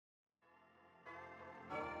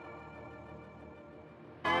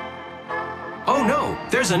Oh no,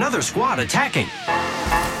 there's another squad attacking.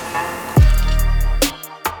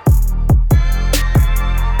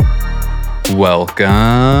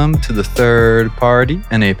 Welcome to the Third Party,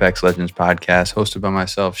 an Apex Legends podcast hosted by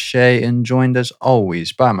myself, Shay, and joined as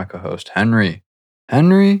always by my co-host, Henry.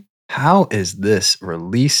 Henry, how is this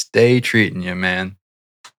release day treating you, man?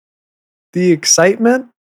 The excitement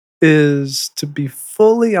is, to be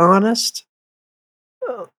fully honest,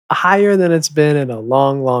 higher than it's been in a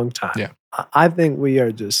long, long time. Yeah. I think we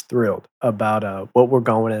are just thrilled about what we're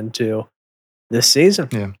going into this season.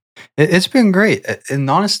 Yeah. It's been great. And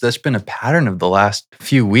honestly, that's been a pattern of the last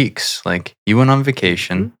few weeks. Like, you went on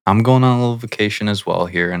vacation. Mhm. I'm going on a little vacation as well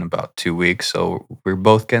here in about 2 weeks. So we're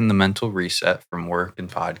both getting the mental reset from work and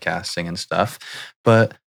podcasting and stuff.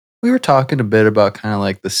 But we were talking a bit about kind of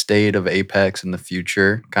like the state of Apex in the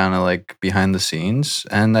future, kind of like behind the scenes.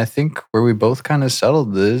 And I think where we both kind of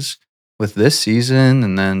settled is with this season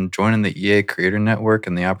and then joining the EA Creator Network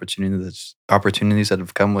and the opportunities that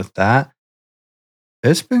have come with that.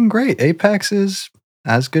 It's been great. Apex is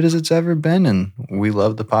as good as it's ever been, and we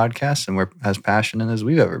love the podcast, and we're as passionate as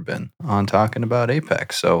we've ever been on talking about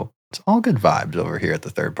Apex. So it's all good vibes over here at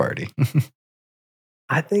the Third Party.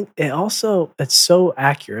 I think it's so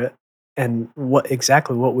accurate and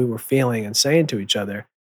exactly what we were feeling and saying to each other.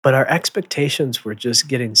 But our expectations were just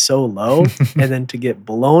getting so low, and then to get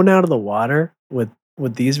blown out of the water with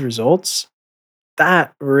these results,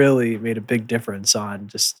 that really made a big difference on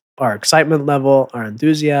just our excitement level, our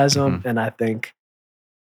enthusiasm, and I think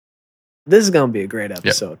this is gonna be a great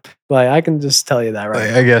episode. Like, I can just tell you that right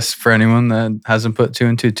now. I guess for anyone that hasn't put two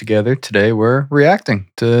and two together, today we're reacting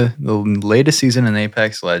to the latest season in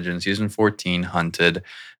Apex Legends, Season 14, Hunted.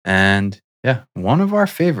 And yeah, one of our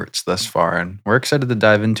favorites thus far. And we're excited to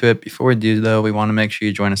dive into it. Before we do, though, we want to make sure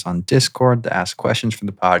you join us on Discord to ask questions for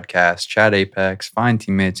the podcast, chat Apex, find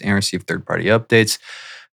teammates, and receive third-party updates.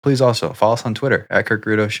 Please also follow us on Twitter at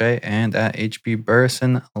KirkRudoShay and at HB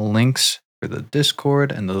Burrison. Links for the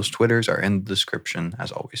Discord and those Twitters are in the description,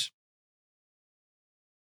 as always.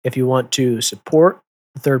 If you want to support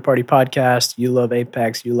the Third Party Podcast, you love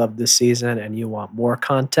Apex, you love this season, and you want more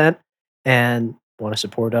content, and want to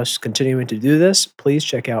support us continuing to do this, please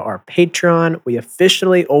check out our Patreon. We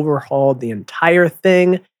officially overhauled the entire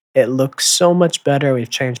thing. It looks so much better. We've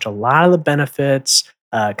changed a lot of the benefits,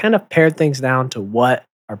 kind of pared things down to what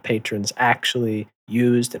our patrons actually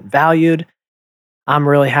used and valued. I'm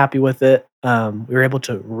really happy with it. We were able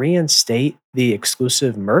to reinstate the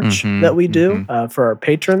exclusive merch that we do for our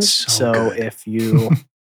patrons. So good. If you,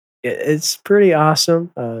 it's pretty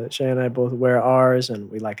awesome. Shay and I both wear ours,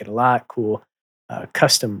 and we like it a lot. Cool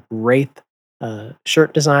custom Wraith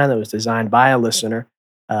shirt design that was designed by a listener.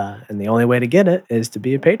 And the only way to get it is to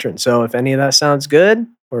be a patron. So if any of that sounds good,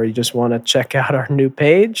 or you just want to check out our new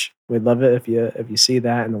page, we'd love it if you see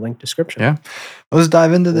that in the link description. Yeah. Let's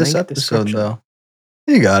dive into this Link episode, description. though.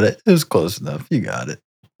 You got it. It was close enough. You got it.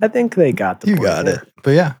 I think they got the You point got there. it.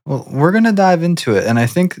 But yeah, well, we're going to dive into it. And I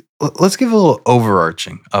think let's give a little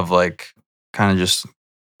overarching of like kind of just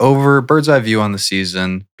over bird's eye view on the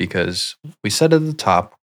season, because we said at the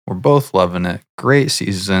top, we're both loving it. Great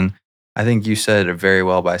season. I think you said it very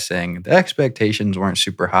well by saying the expectations weren't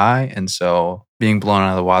super high. And so being blown out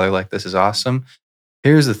of the water like this is awesome.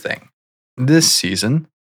 Here's the thing. This season,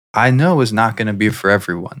 I know is not going to be for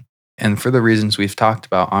everyone. And for the reasons we've talked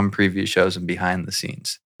about on previous shows and behind the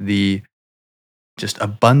scenes, the just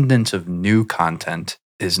abundance of new content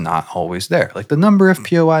is not always there. Like the number of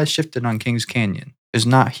POIs shifted on Kings Canyon is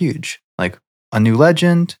not huge. Like a new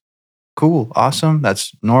legend, cool, awesome,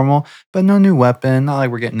 that's normal, but no new weapon, not like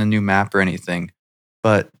we're getting a new map or anything.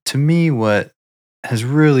 But to me, what has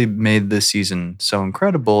really made this season so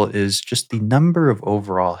incredible is just the number of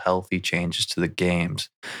overall healthy changes to the games.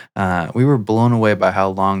 We were blown away by how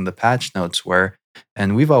long the patch notes were.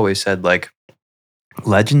 And we've always said, like,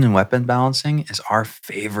 legend and weapon balancing is our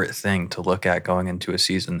favorite thing to look at going into a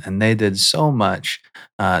season. And they did so much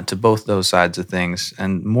to both those sides of things,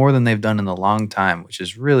 and more than they've done in a long time, which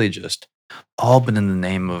is really just all been in the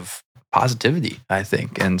name of positivity, I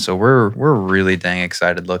think. And so we're really dang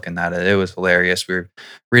excited looking at it. It was hilarious. We were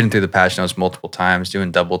reading through the patch notes multiple times,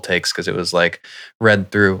 doing double takes because it was like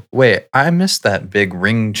read through, wait, I missed that big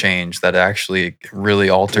ring change that actually really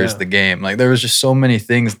alters the game. Like there was just so many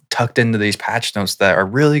things tucked into these patch notes that are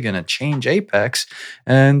really going to change Apex,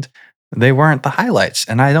 and they weren't the highlights.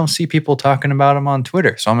 And I don't see people talking about them on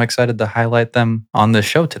Twitter. So I'm excited to highlight them on this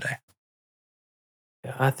show today.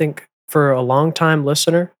 Yeah, I think for a long time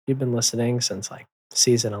listener, you've been listening since like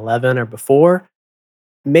season 11 or before.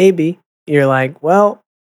 Maybe you're like, well,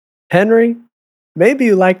 Henry, maybe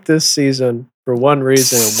you like this season for one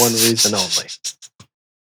reason and one reason only.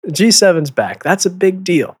 G7's back. That's a big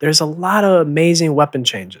deal. There's a lot of amazing weapon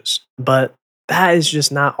changes, but that is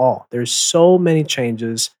just not all. There's so many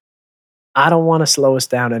changes. I don't want to slow us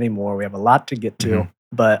down anymore. We have a lot to get to, Mhm.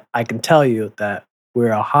 but I can tell you that we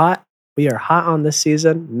are hot on this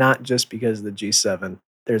season, not just because of the G7.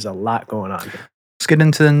 There's a lot going on here. Let's get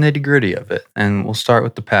into the nitty gritty of it, and we'll start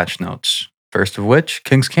with the patch notes. First of which,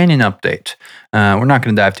 Kings Canyon update. We're not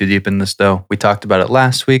going to dive too deep in this though. We talked about it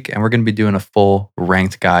last week, and we're going to be doing a full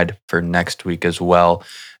ranked guide for next week as well.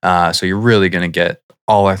 So you're really going to get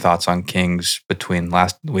all our thoughts on Kings between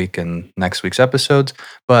last week and next week's episodes.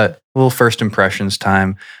 But a little first impressions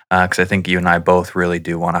time, because I think you and I both really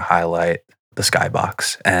do want to highlight the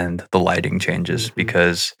skybox and the lighting changes Mhm.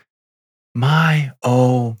 because my,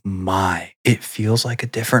 oh my, it feels like a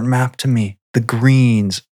different map to me. The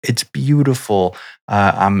greens, it's beautiful.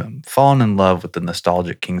 I'm falling in love with the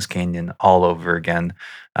nostalgic Kings Canyon all over again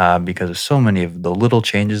because of so many of the little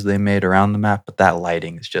changes they made around the map, but that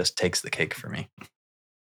lighting just takes the cake for me.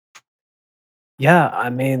 Yeah, I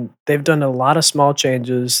mean, they've done a lot of small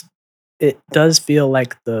changes. It does feel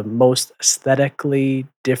like the most aesthetically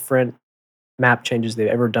different map changes they've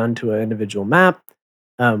ever done to an individual map.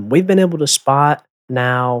 We've been able to spot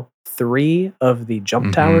now 3 of the jump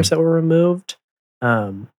Hmm. towers that were removed.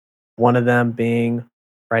 Um, one of them being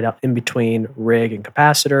right out in between rig and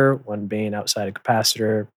capacitor, one being outside of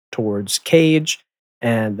capacitor towards cage,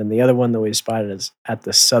 and then the other one that we spotted is at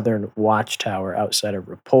the southern watchtower outside of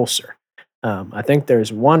repulsor. I think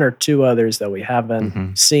there's 1 or 2 others that we haven't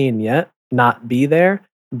Hmm. seen yet not be there,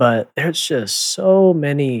 but there's just so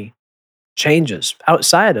many changes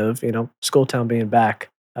outside of, Skulltown being back,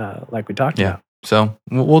 like we talked Yeah. about. So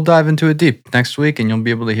we'll dive into it deep next week, and you'll be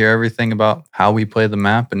able to hear everything about how we play the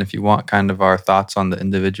map. And if you want kind of our thoughts on the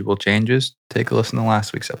individual changes, take a listen to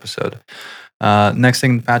last week's episode. Next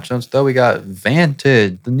thing in the patch notes, though, we got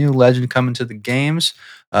Vantage, the new legend coming to the games.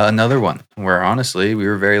 Another one where honestly, we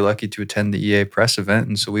were very lucky to attend the EA press event.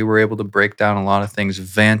 And so we were able to break down a lot of things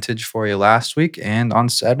Vantage for you last week. And on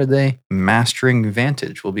Saturday, Mastering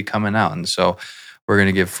Vantage will be coming out. And so we're going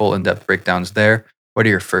to give full in depth breakdowns there. What are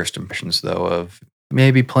your first impressions, though, of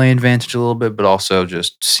maybe playing Vantage a little bit, but also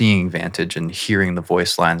just seeing Vantage and hearing the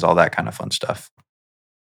voice lines, all that kind of fun stuff?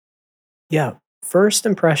 Yeah, first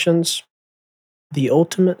impressions, the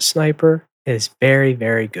Ultimate Sniper is very,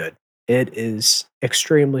 very good. It is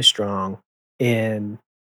extremely strong in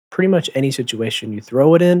pretty much any situation you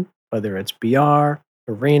throw it in, whether it's BR,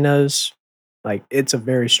 arenas, like, it's a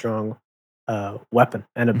very strong, weapon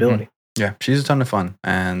and Hmm. ability. Yeah, she's a ton of fun,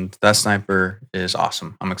 and that sniper is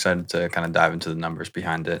awesome. I'm excited to kind of dive into the numbers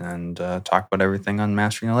behind it and talk about everything on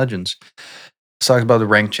Mastering the Legends. Let's talk about the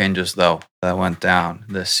rank changes, though, that went down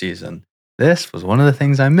this season. This was one of the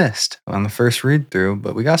things I missed on the first read through,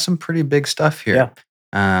 but we got some pretty big stuff Yeah.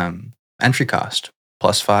 here. Entry cost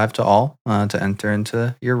 +5 to all to enter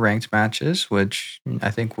into your ranked matches, which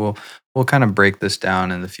I think we'll kind of break this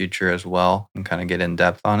down in the future as well and kind of get in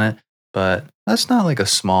depth on it. But that's not like a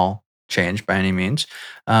small change by any means.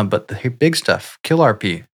 But the big stuff, kill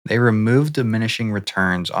RP. They removed diminishing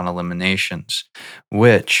returns on eliminations,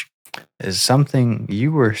 which is something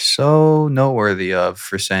you were so noteworthy of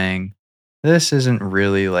for saying this isn't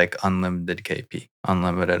really like unlimited KP,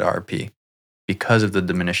 unlimited RP because of the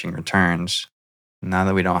diminishing returns. Now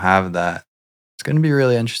that we don't have that, it's going to be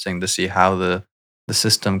really interesting to see how the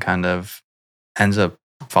system kind of ends up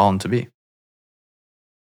falling to be.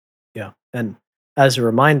 Yeah, and as a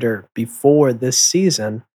reminder, before this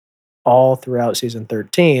season, all throughout season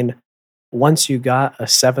 13, once you got a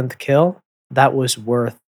 7th kill, that was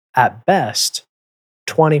worth, at best,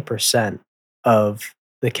 20% of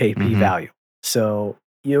the KP Hmm. value. So,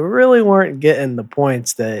 you really weren't getting the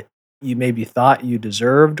points that you maybe thought you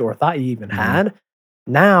deserved or thought you even Hmm. had.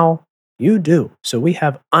 Now, you do. So, we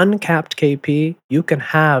have uncapped KP. You can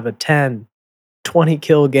have a 10, 20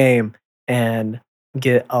 kill game and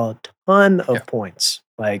get a ton Yeah. of points.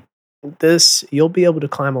 Like this, you'll be able to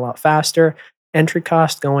climb a lot faster. Entry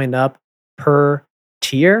cost going up per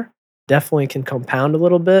tier definitely can compound a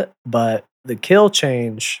little bit, but the kill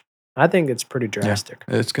change, I think it's pretty Yeah, drastic.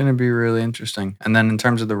 it's going to be really interesting. And then in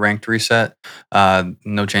terms of the ranked reset,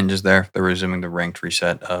 no changes there. They're resuming the ranked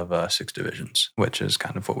reset of 6 divisions, which is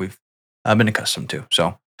kind of what we've been accustomed to.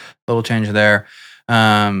 So, little change there.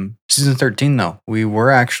 Season 13, though, we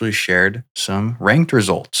were actually shared some ranked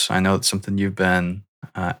results. I know it's something you've been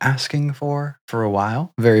asking for a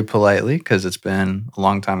while, very politely, because it's been a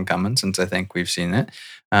long time coming since I think we've seen it.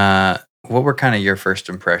 What were kind of your first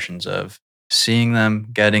impressions of seeing them,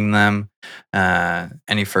 getting them.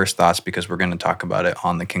 Any first thoughts? Because we're going to talk about it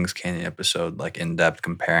on the Kings Canyon episode, like in depth,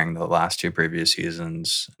 comparing the last two previous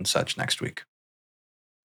seasons and such next week.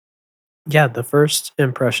 Yeah, the first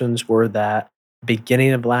impressions were that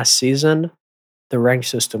beginning of last season, the rank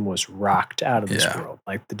system was rocked out of this Yeah. world.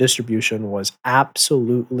 Like the distribution was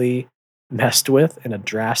absolutely messed with in a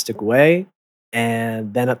drastic way.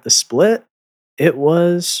 And then at the split, it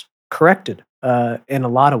was corrected in a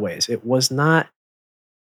lot of ways. It was not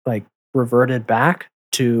like reverted back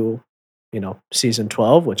to, season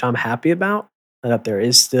 12, which I'm happy about, that there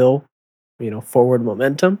is still, forward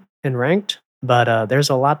momentum in ranked. But there's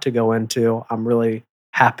a lot to go into. I'm really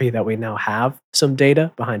happy that we now have some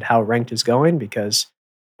data behind how ranked is going because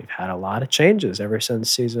we've had a lot of changes ever since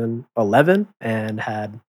season 11 and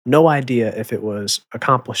had no idea if it was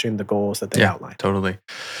accomplishing the goals that they outlined. Totally.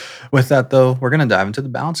 With that, though, we're going to dive into the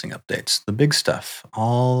balancing updates, the big stuff,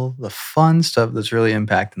 all the fun stuff that's really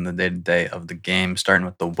impacting the day-to-day of the game, starting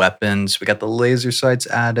with the weapons. We got the laser sights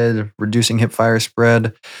added, reducing hipfire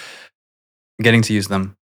spread, getting to use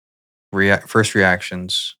them. First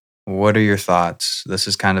reactions. What are your thoughts? This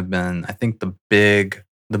has kind of been, I think, the big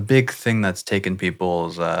thing that's taken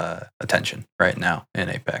people's attention right now in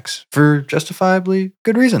Apex for justifiably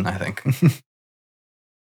good reason, I think.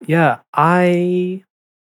 Yeah, I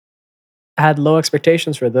had low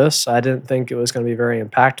expectations for this. I didn't think it was going to be very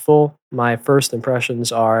impactful. My first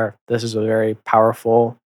impressions are this is a very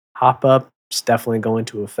powerful hop up. It's definitely going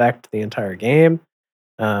to affect the entire game.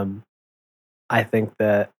 I think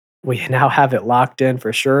that we now have it locked in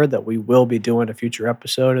for sure that we will be doing a future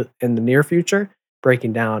episode in the near future,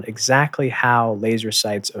 breaking down exactly how laser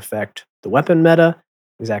sights affect the weapon meta,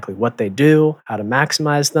 exactly what they do, how to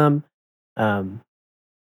maximize them. Um,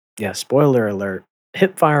 yeah, spoiler alert,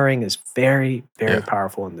 hip firing is very, very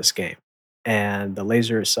powerful in this game. And the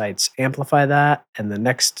laser sights amplify that. And the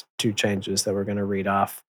next two changes that we're going to read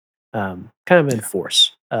off kind of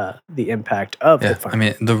enforce the impact of hip firing. I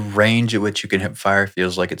mean, the range at which you can hip fire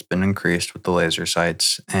feels like it's been increased with the laser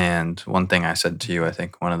sights. And one thing I said to you, I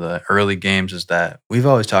think one of the early games is that we've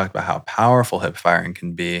always talked about how powerful hip firing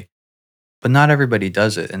can be, but not everybody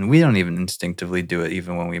does it. And we don't even instinctively do it,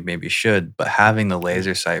 even when we maybe should. But having the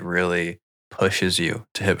laser sight really pushes you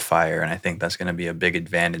to hip fire. And I think that's going to be a big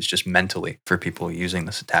advantage just mentally for people using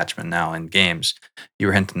this attachment now in games. You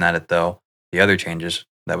were hinting at it, though. The other changes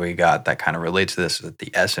that we got that kind of relate to this is that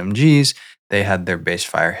the SMGs, they had their base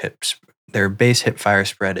hip fire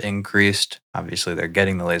spread increased. Obviously, they're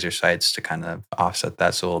getting the laser sights to kind of offset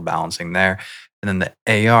that, so a little balancing there. And then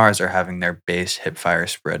the ARs are having their base hip fire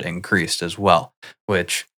spread increased as well,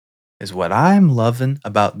 which is what I'm loving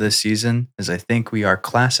about this season is I think we are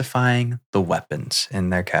classifying the weapons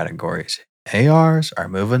in their categories. ARs are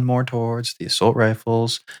moving more towards the assault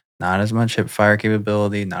rifles, not as much hip fire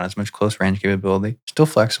capability, not as much close range capability. Still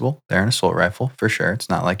flexible. They're an assault rifle for sure. It's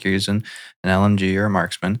not like you're using an LMG or a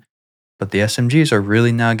marksman. But the SMGs are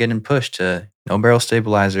really now getting pushed to no barrel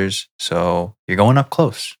stabilizers. So you're going up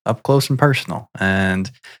close and personal.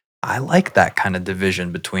 And I like that kind of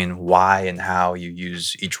division between why and how you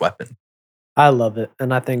use each weapon. I love it.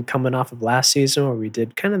 And I think coming off of last season where we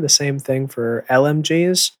did kind of the same thing for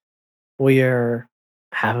LMGs, we are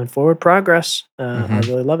having forward progress. I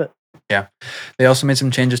really love it. Yeah. They also made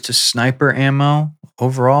some changes to sniper ammo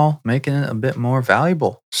overall, making it a bit more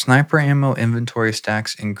valuable. Sniper ammo inventory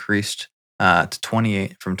stacks increased to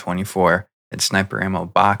 28 from 24. And sniper ammo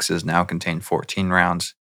boxes now contain 14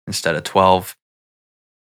 rounds instead of 12.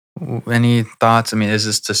 Any thoughts? I mean, is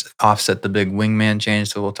this to offset the big wingman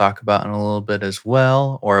change that we'll talk about in a little bit as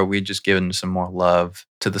well? Or are we just giving some more love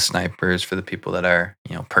to the snipers for the people that are,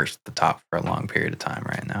 perched at the top for a long period of time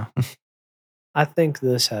right now? I think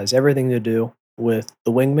this has everything to do with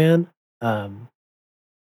the wingman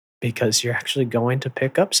because you're actually going to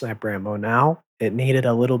pick up sniper ammo now. It needed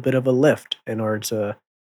a little bit of a lift in order to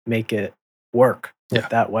make it work with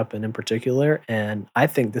that weapon in particular. And I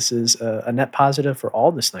think this is a net positive for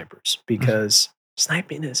all the snipers because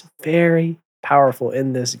sniping is very powerful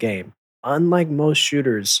in this game. Unlike most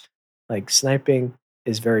shooters, like sniping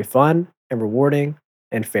is very fun and rewarding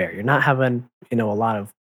and fair. You're not having, a lot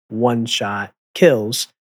of one shot kills,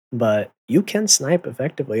 but you can snipe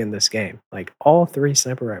effectively in this game. Like all three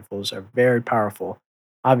sniper rifles are very powerful.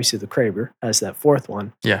 Obviously, the Kraber has that fourth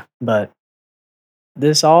one. Yeah. But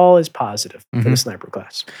this all is positive for the sniper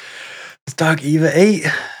class. Let's talk EVA 8.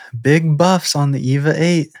 Big buffs on the EVA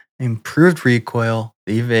 8. Improved recoil,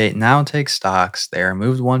 The EVA 8 now takes stocks. They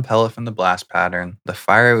removed one pellet from the blast pattern. The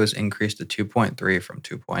fire was increased to 2.3 from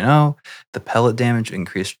 2.0. The pellet damage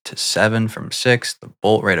increased to 7 from 6. The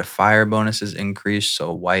bolt rate of fire bonuses increased,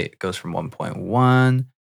 so white goes from 1.1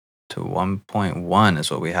 to 1.1 is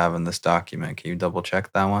what we have in this document. Can you double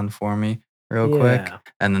check that one for me real quick? Yeah.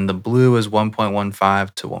 And then the blue is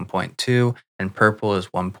 1.15 to 1.2, and purple is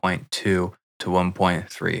 1.2 to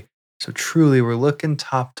 1.3. So truly, we're looking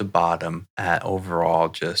top to bottom at overall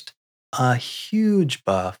just a huge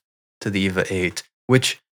buff to the EVA 8,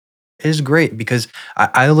 which is great because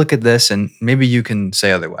I look at this and maybe you can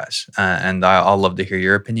say otherwise. And I'll love to hear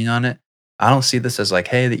your opinion on it. I don't see this as like,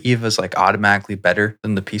 hey, the EVA is like automatically better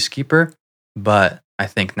than the Peacekeeper. But I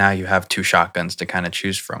think now you have two shotguns to kind of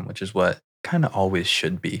choose from, which is what kind of always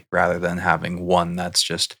should be rather than having one that's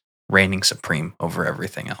just reigning supreme over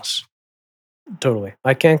everything else. Totally.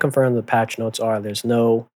 I can confirm the patch notes there's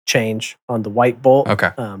no change on the white bolt.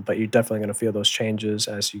 Okay. But you're definitely going to feel those changes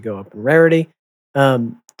as you go up in rarity.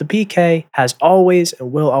 The PK has always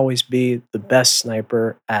and will always be the best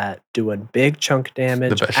sniper at doing big chunk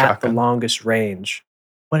damage best at shotgun. the longest range.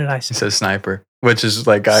 What did I It say? says sniper, which is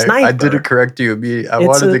like I didn't Sniper. correct you. I It's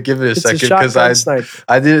wanted a- to give it a It's a second because shotgun sniper.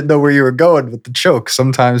 I didn't know where you were going with the choke.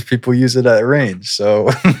 Sometimes people use it at range, so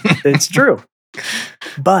It's true.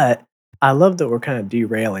 But I love that we're kind of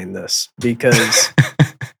derailing this because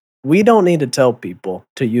we don't need to tell people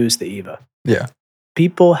to use the EVA. Yeah.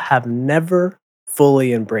 People have never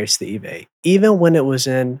fully embraced the EVA. Even when it was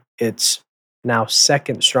in its now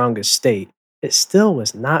second strongest state, it still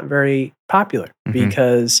was not very popular Mhm.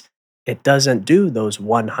 because it doesn't do those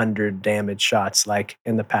 100 damage shots like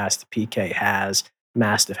in the past the PK has,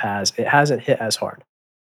 Mastiff has. It hasn't hit as hard.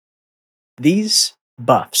 These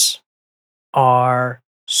buffs are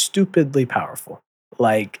stupidly powerful.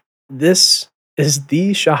 Like, this is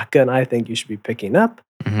the shotgun I think you should be picking up.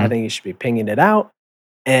 I Mhm. think you should be pinging it out.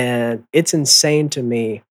 And it's insane to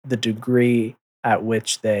me the degree at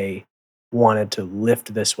which they wanted to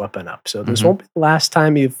lift this weapon up. So this Mhm. won't be the last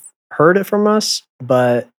time you've heard it from us,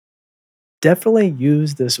 but definitely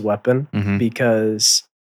use this weapon Mhm. because,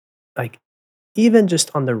 like, even just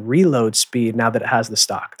on the reload speed, now that it has the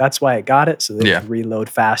stock, that's why it got it, so they Yeah. can reload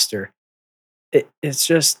faster.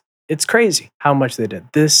 It's crazy how much they did.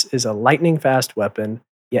 This is a lightning fast weapon.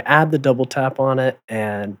 You add the double tap on it,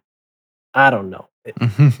 and I don't know.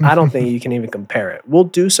 I don't think you can even compare it. We'll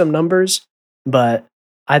do some numbers, but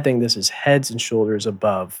I think this is heads and shoulders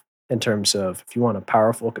above in terms of if you want a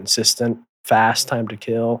powerful, consistent, fast time to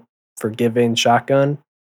kill, forgiving shotgun,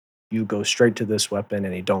 you go straight to this weapon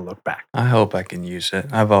and you don't look back. I hope I can use it.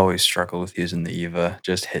 I've always struggled with using the EVA,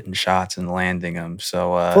 just hitting shots and landing them.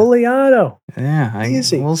 So Fully auto, yeah,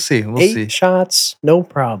 easy. we'll see. We'll 8 see. shots, no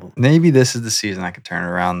problem. Maybe this is the season I could turn it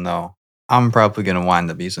around, though. I'm probably going to wind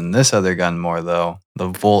up using this other gun more, though, the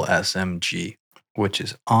Volt SMG, which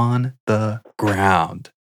is on the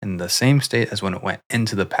ground in the same state as when it went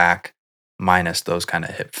into the pack, minus those kind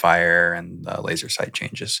of hip fire and laser sight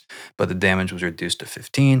changes. But the damage was reduced to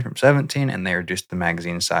 15 from 17, and they reduced the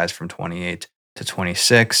magazine size from 28 to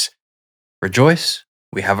 26. Rejoice.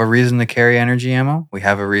 We have a reason to carry energy ammo. We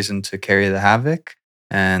have a reason to carry the Havoc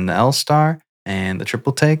and the L-Star and the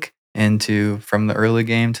triple take into from the early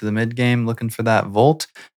game to the mid game looking for that Volt.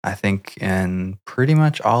 I think in pretty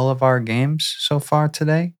much all of our games so far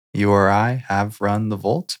today, you or I have run the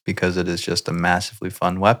Volt because it is just a massively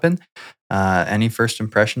fun weapon. Any first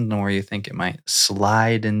impressions on where you think it might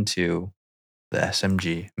slide into the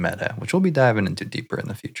SMG meta, which we'll be diving into deeper in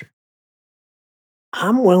the future?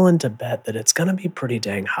 I'm willing to bet that it's gonna be pretty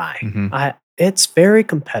dang high. Mhm. It's very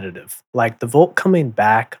competitive. Like, the Volt coming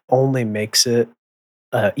back only makes it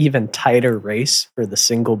a even tighter race for the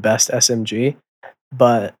single best SMG,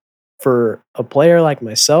 but for a player like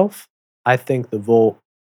myself, I think the Volt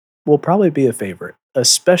will probably be a favorite,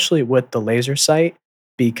 especially with the laser sight,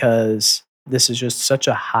 because this is just such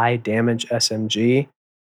a high damage SMG,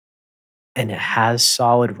 and it has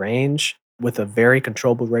solid range with a very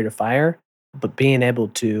controllable rate of fire, but being able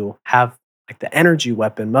to have like the energy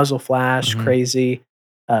weapon, muzzle flash, Mhm. crazy,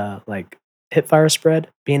 like hip fire spread,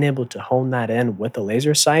 being able to hone that in with a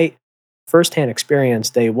laser sight, firsthand experience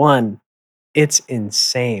day one, it's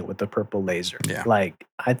insane with the purple laser. Yeah. Like,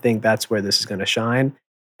 I think that's where this is going to shine.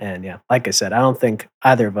 And yeah, like I said, I don't think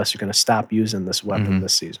either of us are going to stop using this weapon Mhm.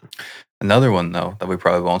 this season. Another one, though, that we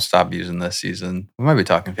probably won't stop using this season, we might be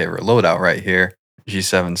talking favorite loadout right here,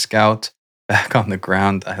 G7 Scout. Back on the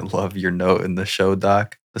ground, I love your note in the show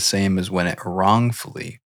doc, the same as when it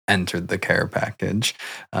wrongfully entered the care package.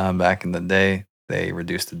 Back in the day, they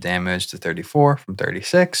reduced the damage to 34 from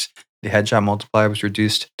 36. The headshot multiplier was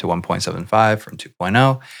reduced to 1.75 from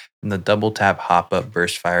 2.0, and the double tap hop up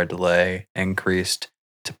burst fire delay increased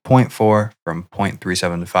to 0.4 from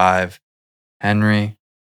 0.375. Henry,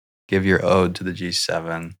 give your ode to the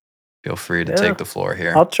G7. Feel free to Yeah. take the floor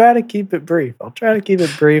here. I'll try to keep it brief. We'll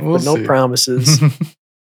but no see. promises.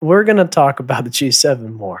 We're going to talk about the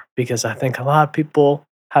G7 more because I think a lot of people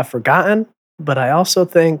have forgotten, but I also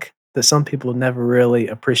think that some people never really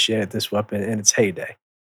appreciated this weapon in its heyday.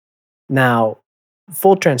 Now,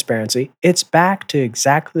 full transparency, it's back to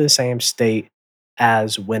exactly the same state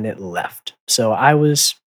as when it left. So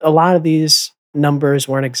a lot of these numbers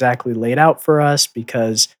weren't exactly laid out for us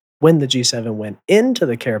because when the G7 went into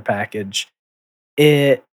the care package,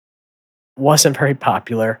 it wasn't very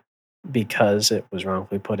popular because it was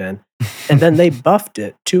wrongfully put in. And then they buffed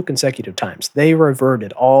it 2 consecutive times. They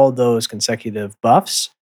reverted all those consecutive buffs.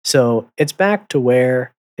 So it's back to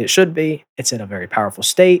where it should be. It's in a very powerful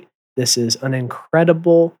state. This is an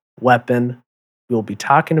incredible weapon. We'll be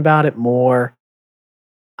talking about it more.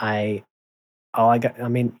 I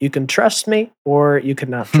mean, you can trust me or you can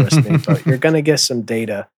not trust me, but you're going to get some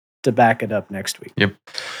data to back it up next week. Yep.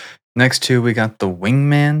 Next two, we got the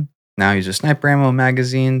Wingman. Now uses sniper ammo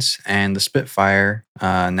magazines, and the Spitfire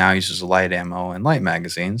now uses light ammo and light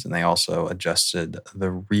magazines. And they also adjusted the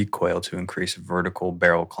recoil to increase vertical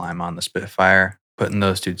barrel climb on the Spitfire. Putting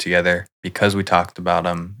those two together, because we talked about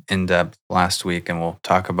them in depth last week, and we'll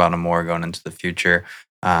talk about them more going into the future.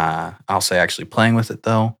 I'll say actually playing with it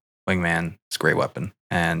though, Wingman is a great weapon,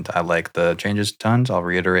 and I like the changes tons. I'll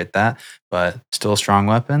reiterate that, but still a strong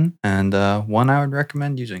weapon, and one I would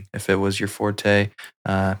recommend using if it was your forte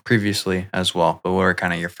previously as well. But what are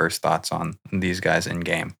kind of your first thoughts on these guys in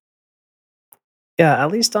game? Yeah,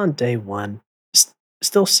 at least on day one,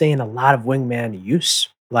 still seeing a lot of Wingman use.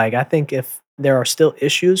 Like, I think if there are still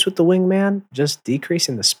issues with the Wingman, just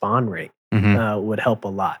decreasing the spawn rate would help a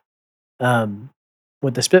lot.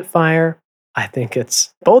 With the Spitfire, I think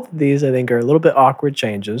it's both of these, I think, are a little bit awkward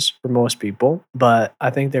changes for most people, but I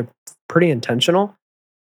think they're pretty intentional.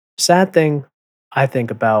 Sad thing I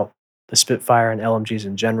think about the Spitfire and LMGs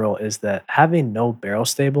in general is that having no barrel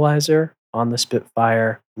stabilizer on the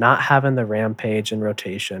Spitfire, not having the Rampage in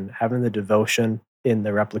rotation, having the Devotion in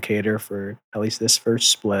the replicator for at least this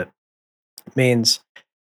first split means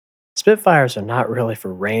Spitfires are not really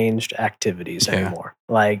for ranged activities Yeah. anymore.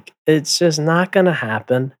 Like, it's just not going to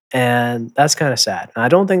happen. And that's kind of sad. And I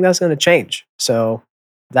don't think that's going to change. So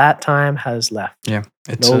that time has left. Yeah,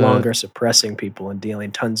 it's No longer suppressing people and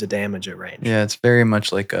dealing tons of damage at range. Yeah, it's very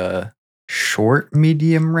much like a short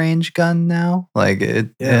medium range gun now. Like it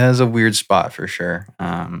Yeah. has a weird spot for sure.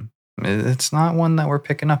 It's not one that we're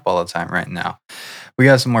picking up all the time right now. We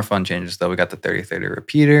got some more fun changes though. We got the 3030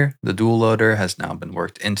 repeater. The dual loader has now been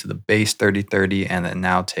worked into the base 3030, and it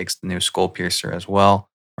now takes the new skull piercer as well.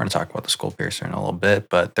 We're gonna talk about the skull piercer in a little bit,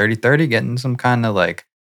 but 3030 getting some kind of like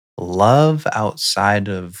love outside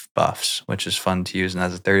of buffs, which is fun to use. And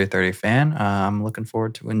as a 3030 fan, I'm looking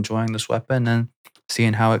forward to enjoying this weapon and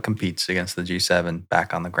seeing how it competes against the G7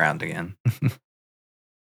 back on the ground again.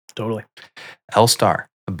 Totally. L-Star,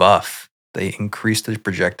 the buff, they increased the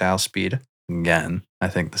projectile speed again. I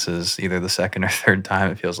think this is either the second or third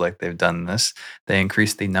time it feels like they've done this. They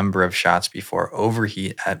increased the number of shots before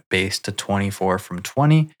overheat at base to 24 from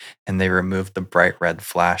 20, and they removed the bright red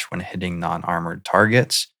flash when hitting non-armored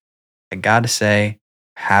targets. I gotta say,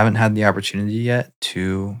 haven't had the opportunity yet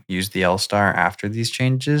to use the L-Star after these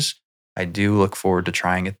changes. I do look forward to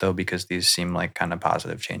trying it though, because these seem like kind of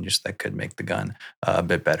positive changes that could make the gun a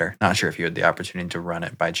bit better. Not sure if you had the opportunity to run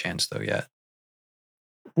it by chance though yet.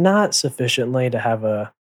 Not sufficiently to have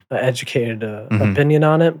a educated Mhm. opinion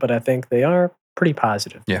on it, but I think they are pretty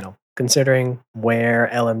positive. Yeah. You know, considering where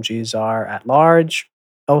LMGs are at large,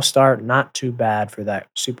 L-Star not too bad for that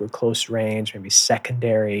super close range, maybe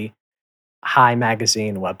secondary high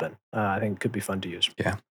magazine weapon. I think it could be fun to use.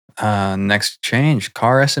 Yeah. Next change,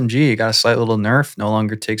 Car SMG got a slight little nerf. No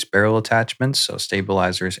longer takes barrel attachments, so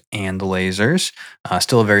stabilizers and lasers.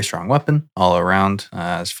 Still a very strong weapon all around.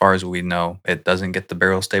 As far as we know, it doesn't get the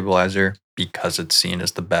barrel stabilizer because it's seen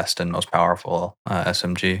as the best and most powerful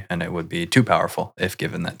SMG, and it would be too powerful if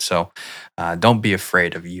given that. So don't be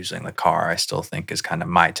afraid of using the car, I still think is kind of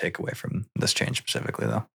my takeaway from this change specifically,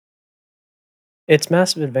 though. Its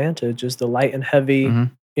massive advantage is the light and heavy,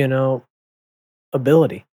 Mhm. you know,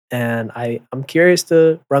 ability. And I'm curious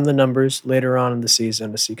to run the numbers later on in the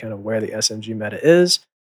season to see kind of where the SMG meta is.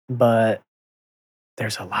 But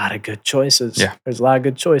there's a lot of good choices. Yeah. There's a lot of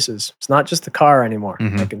good choices. It's not just the car anymore.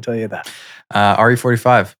 I can tell you that.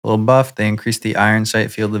 RE45, a little buff. They increased the iron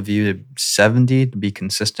sight field of view to 70 to be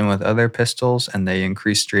consistent with other pistols, and they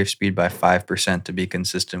increased strafe speed by 5% to be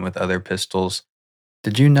consistent with other pistols.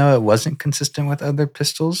 Did you know it wasn't consistent with other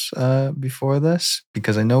pistols before this?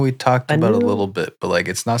 Because I know we talked about it a little bit, but like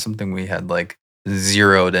it's not something we had like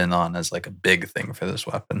zeroed in on as like a big thing for this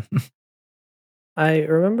weapon. I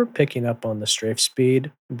remember picking up on the strafe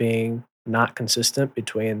speed being not consistent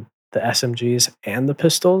between the SMGs and the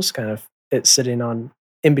pistols, kind of it sitting on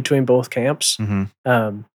in between both camps. hmm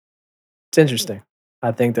It's interesting.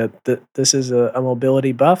 I think that this is a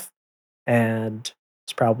mobility buff, and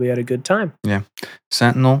it's probably at a good time. Yeah.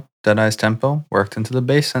 Sentinel, Deadeye's Tempo worked into the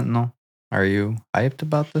base Sentinel. Are you hyped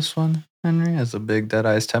about this one, Henry, as a big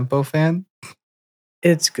Deadeye's Tempo fan?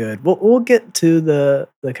 It's good. We'll get to the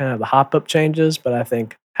kind of the hop up changes, but I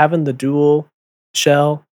think having the dual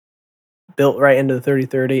shell built right into the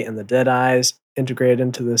 3030 and the dead eyes integrated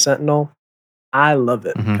into the Sentinel, I love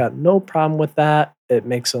it. Mhm. Got no problem with that. It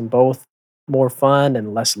makes them both more fun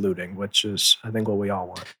and less looting, which is I think what we all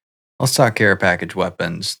want. Let's talk care package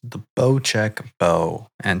weapons. The Bowcheck Bow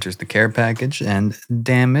enters the care package, and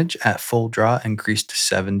damage at full draw increased to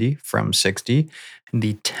 70 from 60.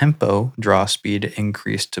 The tempo draw speed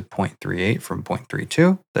increased to 0.38 from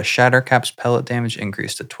 0.32. The shatter caps pellet damage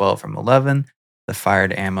increased to 12 from 11. The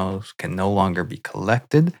fired ammo can no longer be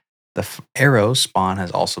collected. The arrow spawn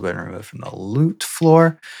has also been removed from the loot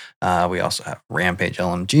floor. We also have Rampage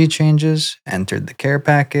LMG changes, entered the care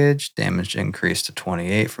package, damage increased to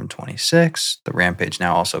 28 from 26. The Rampage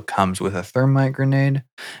now also comes with a thermite grenade,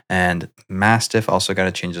 and Mastiff also got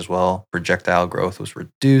a change as well. Projectile growth was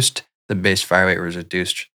reduced. The base fire rate was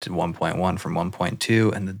reduced to 1.1 from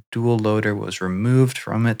 1.2, and the dual loader was removed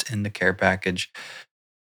from it in the care package.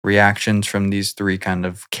 Reactions from these three kind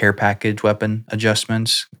of care package weapon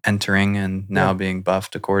adjustments entering and now being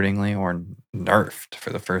buffed accordingly or nerfed for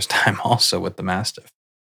the first time also with the Mastiff.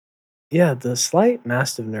 Yeah, the slight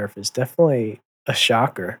Mastiff nerf is definitely a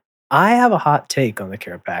shocker. I have a hot take on the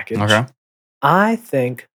care package. Okay. I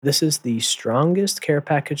think this is the strongest care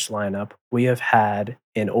package lineup we have had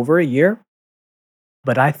in over a year,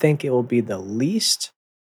 but I think it will be the least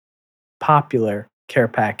popular care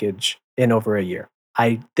package in over a year.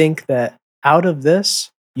 I think that out of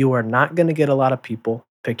this, you are not going to get a lot of people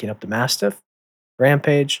picking up the Mastiff,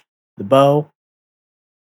 Rampage, the Bow.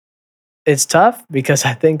 It's tough because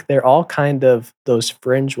I think they're all kind of those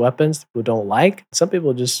fringe weapons that people don't like. Some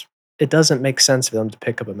people just, it doesn't make sense for them to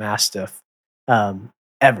pick up a Mastiff ever,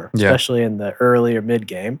 Yeah. especially in the early or mid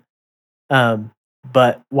game.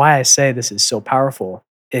 But why I say this is so powerful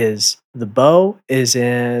is the Bow is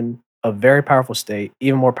in a very powerful state,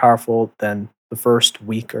 even more powerful than the first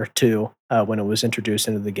week or two when it was introduced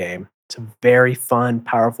into the game. It's a very fun,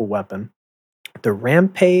 powerful weapon. The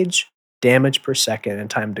Rampage damage per second and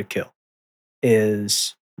time to kill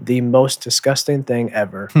is the most disgusting thing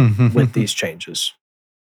ever with these changes.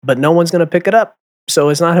 But no one's going to pick it up, so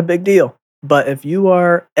it's not a big deal. But if you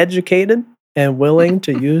are educated and willing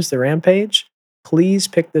to use the Rampage, please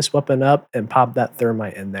pick this weapon up and pop that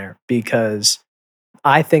thermite in there because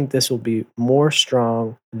I think this will be more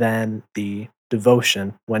strong than the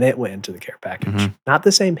Devotion when it went into the care package. Mhm. Not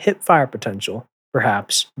the same hip fire potential,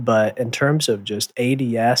 perhaps, but in terms of just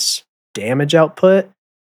ADS damage output,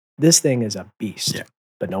 this thing is a beast. Yeah.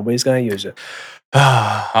 But nobody's going to use it.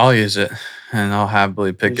 I'll use it and I'll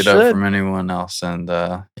happily pick You it up should. from anyone else. And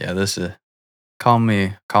yeah, this is call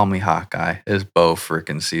me Hawkeye. It's bow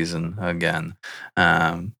freaking season again.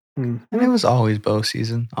 And it was always bow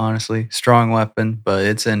season, honestly. Strong weapon, but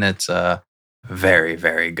it's in its very,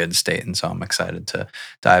 very good state. And so I'm excited to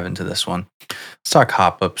dive into this one. Let's talk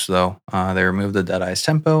hop ups though. They removed the Deadeye's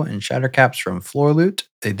Tempo and shatter caps from floor loot.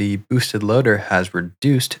 The boosted loader has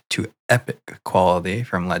reduced to epic quality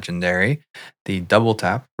from legendary. The double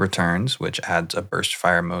tap returns, which adds a burst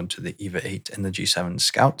fire mode to the EVA 8 and the G7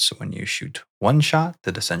 Scouts. So when you shoot one shot,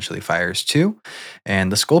 that essentially fires two.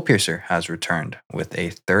 And the Skull Piercer has returned with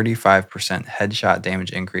a 35% headshot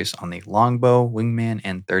damage increase on the longbow, wingman,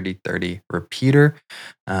 and 30-30 repeater.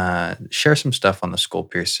 Share some stuff on the Skull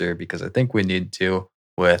Piercer because I think we need to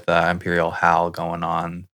with Imperial Hal going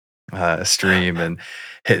on stream and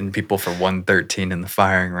hitting people for 113 in the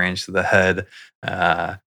firing range to the head,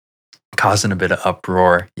 causing a bit of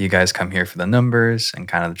uproar. You guys come here for the numbers and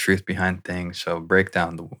kind of the truth behind things. So break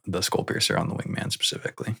down the Skull Piercer on the wingman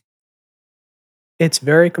specifically. It's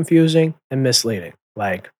very confusing and misleading.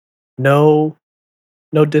 Like, no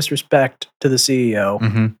disrespect to the CEO.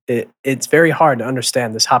 Mm-hmm. It's very hard to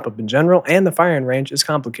understand this hop up in general, and the firing range is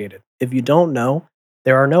complicated. If you don't know,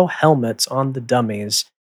 there are no helmets on the dummies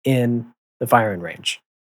in the firing range.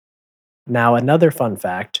 Now, another fun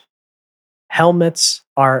fact, helmets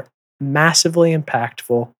are massively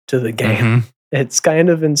impactful to the game. Mhm. It's kind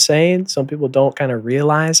of insane. Some people don't kind of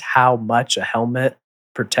realize how much a helmet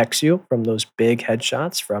protects you from those big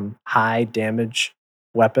headshots from high damage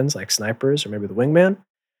weapons like snipers or maybe the wingman.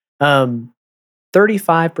 Um,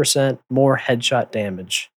 35% more headshot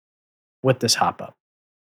damage with this hop up.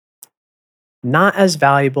 Not as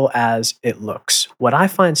valuable as it looks. What I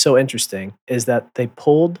find so interesting is that they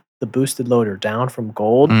pulled the boosted loader down from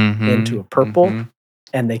gold into a Mhm. purple, Mhm.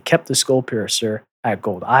 and they kept the skull piercer at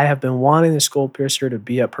gold. I have been wanting the skull piercer to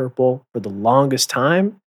be at purple for the longest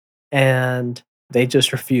time, and they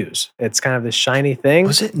just refuse. It's kind of this shiny thing.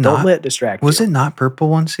 Was it Don't not let it distract was you. it not purple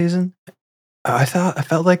one season? I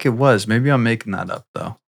felt like it was. Maybe I'm making that up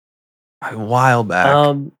though. A while back.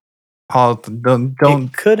 Um, Oh, don't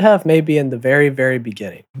it could have maybe in the very, very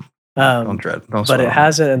beginning, um, don't but sweat it on that.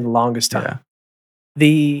 hasn't in the longest time. Yeah.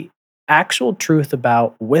 The actual truth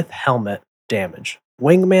about with helmet damage,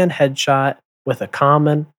 wingman headshot with a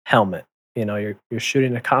common helmet. You know, you're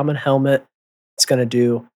shooting a common helmet. It's going to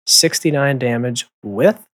do 69 damage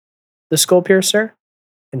with the skull piercer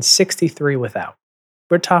and 63 without.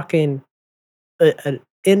 We're talking an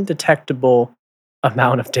indetectable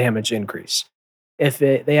amount of damage increase. If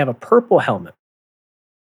they have a purple helmet,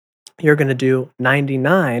 you're going to do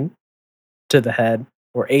 99 to the head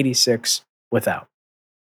or 86 without.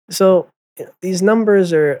 So these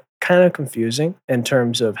numbers are kind of confusing in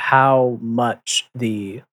terms of how much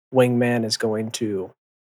the wingman is going to,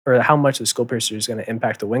 or how much the skull piercer is going to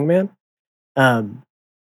impact the wingman. Um,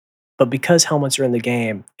 but because helmets are in the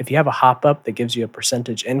game, if you have a hop up that gives you a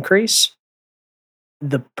percentage increase,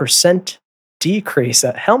 the percent decrease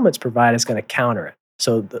that helmets provide is going to counter it.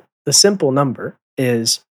 So the simple number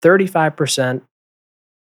is 35%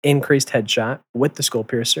 increased headshot with the skull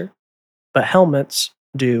piercer, but helmets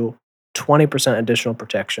do 20% additional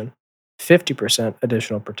protection, 50%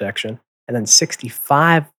 additional protection, and then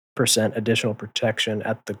 65% additional protection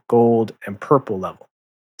at the gold and purple level.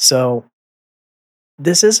 So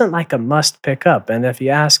this isn't like a must pick up. And if you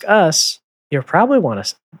ask us, you're probably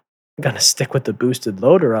going to stick with the boosted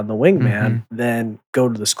loader on the wingman Mhm. than go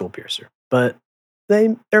to the skull piercer. But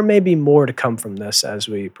there may be more to come from this as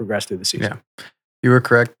we progress through the season. Yeah. You were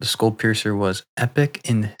correct. The Skull Piercer was epic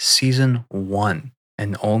in season 1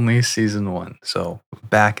 and only season 1. So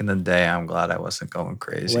back in the day, I'm glad I wasn't going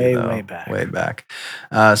crazy Way, way though. back. Way back.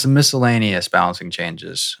 Some miscellaneous balancing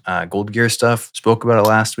changes. Gold gear stuff. Spoke about it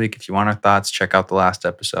last week. If you want our thoughts, check out the last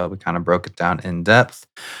episode. We kind of broke it down in depth.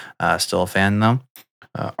 Still a fan though.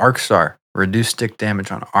 Arcstar reduced stick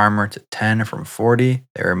damage on armor to 10 from 40.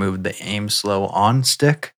 They removed the aim slow on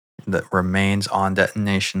stick that remains on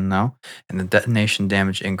detonation though, and the detonation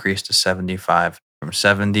damage increased to 75 from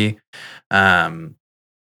 70.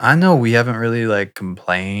 I know we haven't really like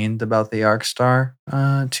complained about the Arcstar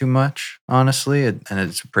too much, honestly, and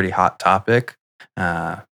it's a pretty hot topic.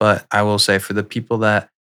 But I will say for the people that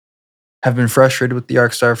have been frustrated with the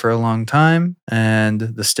Arcstar for a long time and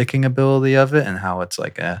the sticking ability of it and how it's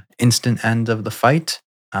like a instant end of the fight.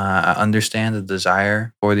 I understand the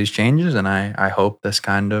desire for these changes, and I hope this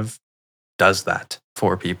kind of does that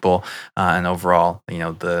for people. And overall,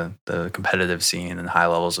 the competitive scene and high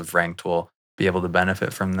levels of ranked will be able to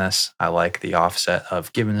benefit from this. I like the offset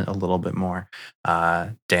of giving it a little bit more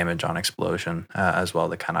damage on explosion as well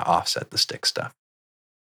to kind of offset the stick stuff.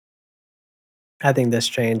 I think this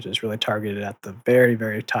change is really targeted at the very,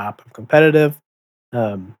 very top of competitive.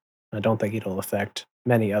 Um, I don't think it'll affect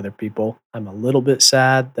many other people. I'm a little bit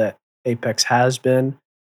sad that Apex has been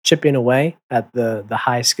chipping away at the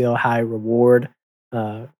high skill, high reward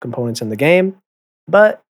components in the game,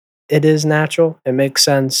 but it is natural. It makes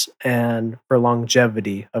sense, and for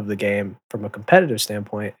longevity of the game, from a competitive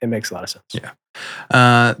standpoint, it makes a lot of sense.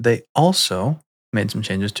 Yeah. They also made some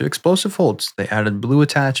changes to explosive holds. They added blue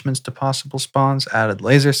attachments to possible spawns, added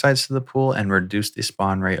laser sights to the pool, and reduced the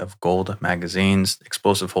spawn rate of gold magazines.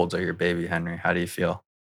 Explosive holds are your baby, Henry. How do you feel?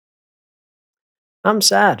 I'm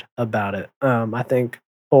sad about it. I think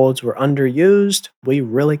holds were underused. We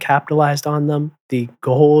really capitalized on them. The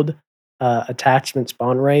gold attachment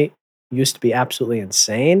spawn rate used to be absolutely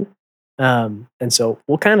insane. And so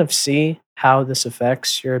we'll kind of see how this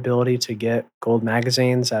affects your ability to get gold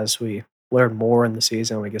magazines as we learn more in the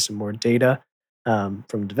season. We get some more data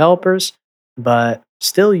from developers, but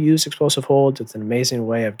still use explosive holds. It's an amazing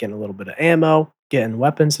way of getting a little bit of ammo, getting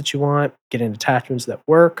weapons that you want, getting attachments that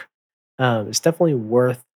work. It's definitely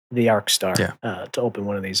worth the ArcStar Yeah. to open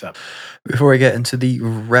one of these up. Before we get into the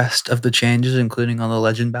rest of the changes, including on the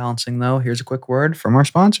legend balancing, though, here's a quick word from our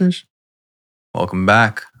sponsors. Welcome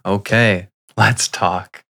back. Okay, let's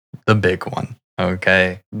talk the big one.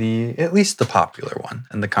 Okay, at least the popular one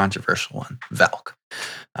and the controversial one, Valk.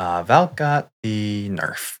 Valk got the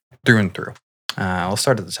nerf through and through. I'll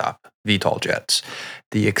start at the top. VTOL jets.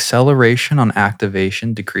 The acceleration on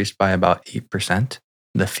activation decreased by about 8%.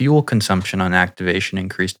 The fuel consumption on activation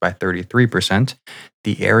increased by 33%.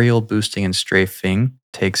 The aerial boosting and strafing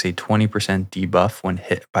takes a 20% debuff when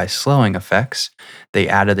hit by slowing effects. They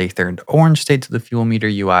added a third orange state to the fuel meter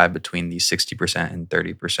UI between the 60% and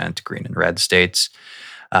 30% green and red states.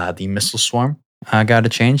 The missile swarm got a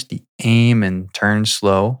change. The aim and turn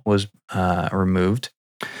slow was removed.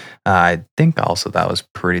 I think also that was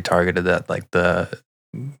pretty targeted at like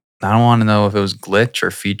I don't want to know if it was glitch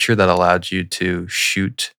or feature that allowed you to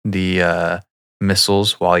shoot the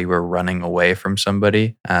missiles while you were running away from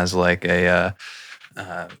somebody as like a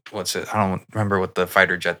what's it? I don't remember what the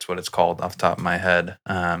fighter jet's what it's called off the top of my head.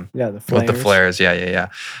 The flares. With the flares, yeah.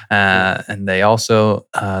 And they also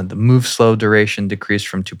the move slow duration decreased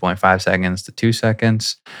from 2.5 seconds to 2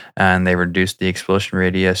 seconds, and they reduced the explosion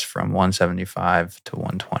radius from 175 to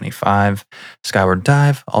 125. Skyward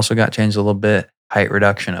dive also got changed a little bit. Height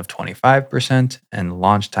reduction of 25% and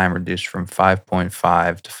launch time reduced from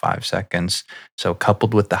 5.5 to 5 seconds. So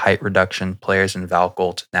coupled with the height reduction, players in Valk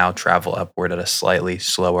Ult now travel upward at a slightly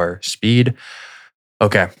slower speed.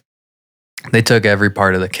 Okay. They took every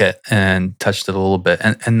part of the kit and touched it a little bit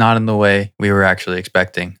and not in the way we were actually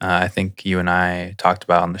expecting. I think you and I talked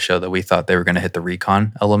about on the show that we thought they were going to hit the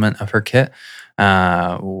recon element of her kit.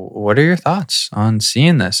 What are your thoughts on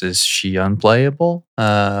seeing this? Is she unplayable?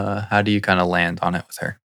 How do you kind of land on it with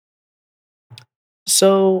her?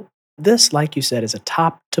 So this, like you said, is a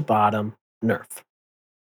top to bottom nerf.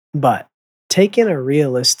 But taking a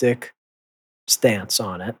realistic stance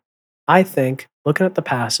on it, I think looking at the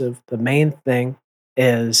passive, the main thing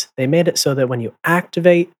is they made it so that when you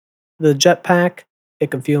activate the jetpack, it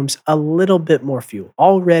consumes a little bit more fuel.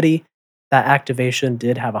 Already, that activation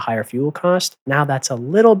did have a higher fuel cost. Now that's a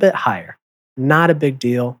little bit higher. Not a big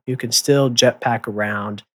deal. You can still jetpack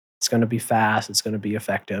around. It's going to be fast. It's going to be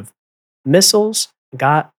effective. Missiles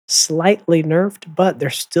got slightly nerfed, but they're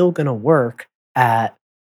still going to work at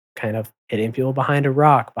kind of hitting people behind a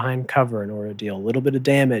rock, behind cover, in order to deal a little bit of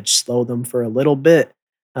damage, slow them for a little bit.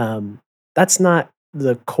 That's not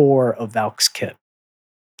the core of Valk's kit.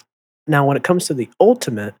 Now, when it comes to the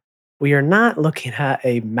ultimate, we are not looking at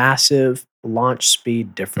a massive launch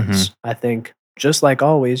speed difference. I think, just like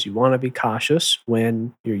always, you want to be cautious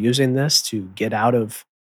when you're using this to get out of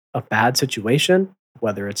a bad situation,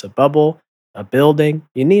 whether it's a bubble, a building.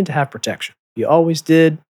 You need to have protection. You always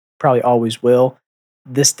did, probably always will.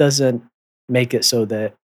 This doesn't make it so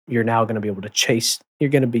that you're now going to be able to you're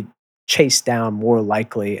going to be chased down more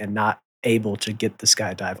likely and not able to get the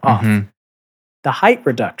skydive off. The height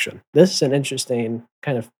reduction, this is an interesting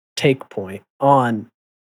kind of take point on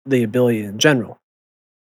the ability in general.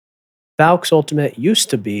 Valk's ultimate used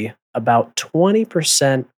to be about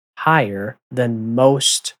 20% higher than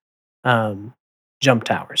most jump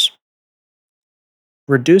towers.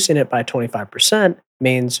 Reducing it by 25%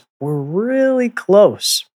 means we're really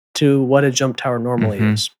close to what a jump tower normally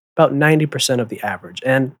is, about 90% of the average.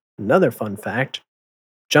 And another fun fact,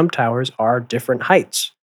 jump towers are different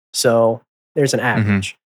heights. So there's an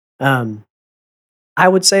average. I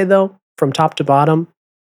would say, though, from top to bottom,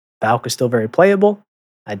 Valk is still very playable.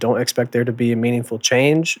 I don't expect there to be a meaningful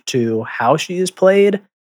change to how she is played.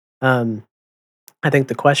 I think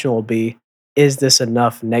the question will be, is this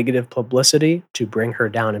enough negative publicity to bring her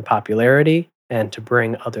down in popularity and to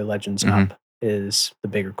bring other legends up is the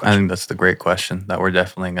bigger question. I think that's the great question that we're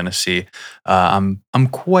definitely going to see. I'm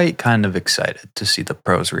quite kind of excited to see the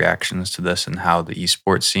pros' reactions to this and how the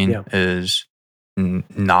esports scene is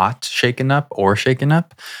not shaken up or shaken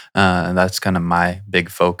up. And that's kind of my big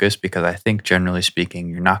focus because I think generally speaking,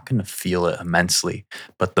 you're not going to feel it immensely,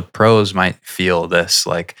 but the pros might feel this.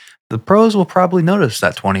 Like the pros will probably notice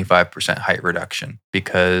that 25% height reduction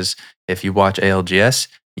because if you watch ALGS,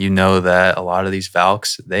 you know that a lot of these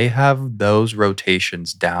Valks, they have those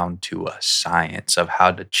rotations down to a science of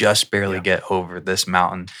how to just barely get over this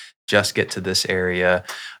mountain, just get to this area.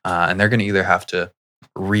 And they're going to either have to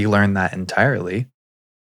relearn that entirely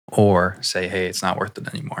or say, hey, it's not worth it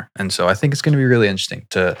anymore. And so I think it's going to be really interesting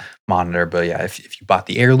to monitor. But yeah, if you bought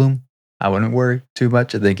the heirloom, I wouldn't worry too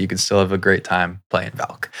much. I think you could still have a great time playing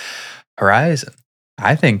Valk. Horizon.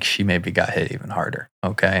 I think she maybe got hit even harder.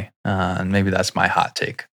 Okay. And maybe that's my hot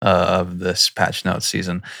take of this patch notes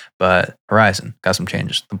season. But Horizon got some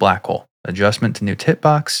changes. The black hole adjustment to new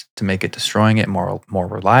hitbox to make it destroying it more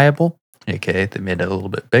reliable. AKA, they made it a little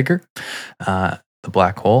bit bigger. The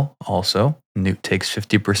black hole also, Newt takes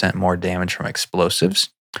 50% more damage from explosives.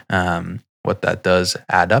 What that does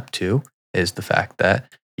add up to is the fact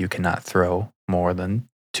that you cannot throw more than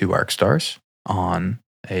 2 arc stars on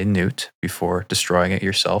a newt before destroying it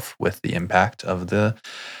yourself with the impact of the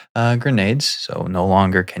grenades. So no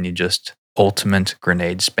longer can you just ultimate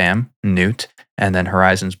grenade spam newt. And then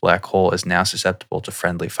Horizon's black hole is now susceptible to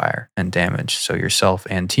friendly fire and damage. So yourself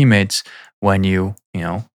and teammates, when you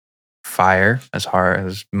fire as hard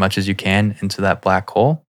as much as you can into that black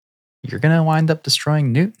hole, you're going to wind up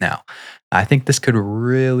destroying Newt now. I think this could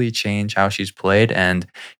really change how she's played. And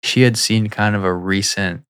she had seen kind of a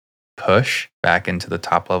recent push back into the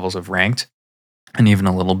top levels of ranked and even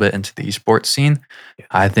a little bit into the esports scene.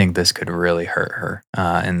 I think this could really hurt her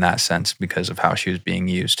in that sense because of how she was being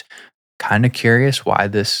used. Kind of curious why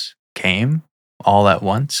this came all at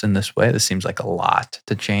once in this way. This seems like a lot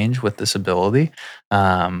to change with this ability.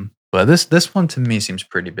 But this one to me seems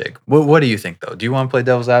pretty big. What do you think though? Do you want to play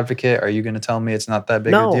devil's advocate? Are you going to tell me it's not that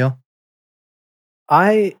big a deal?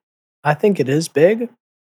 I think it is big.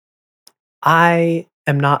 I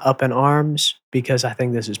am not up in arms because I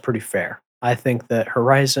think this is pretty fair. I think that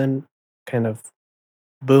Horizon kind of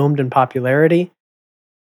boomed in popularity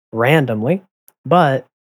randomly, but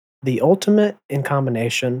the ultimate in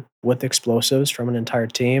combination with explosives from an entire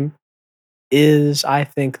team is, I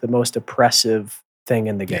think, the most oppressive thing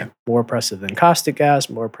in the game. Yeah. More oppressive than Caustic Gas,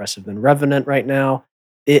 more oppressive than Revenant right now.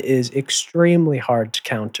 It is extremely hard to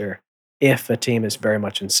counter if a team is very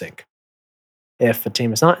much in sync. If a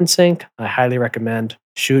team is not in sync, I highly recommend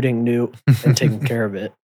shooting Newt and taking care of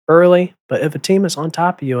it early. But if a team is on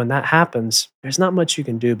top of you and that happens, there's not much you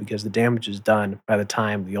can do because the damage is done by the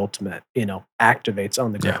time the ultimate, activates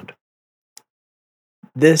on the ground.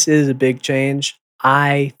 This is a big change.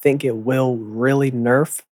 I think it will really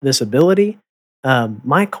nerf this ability.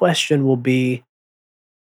 My question will be,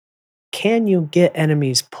 can you get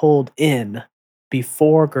enemies pulled in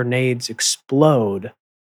before grenades explode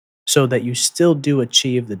so that you still do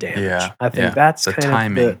achieve the damage? Yeah, I think yeah. that's The kind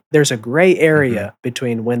timing. of there's a gray area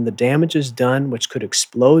between when the damage is done, which could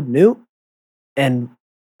explode Newt, and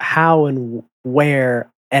how and where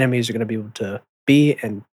enemies are going to be able to be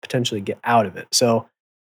and potentially get out of it. So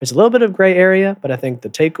there's a little bit of gray area, but I think the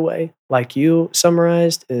takeaway, like you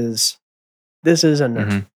summarized, is this is a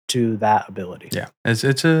nerf to that ability. Yeah, it's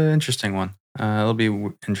an interesting one. It'll be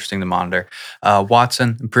interesting to monitor.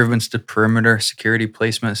 Watson, improvements to perimeter security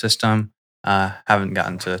placement system. Haven't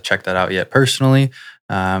gotten to check that out yet personally.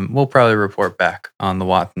 We'll probably report back on the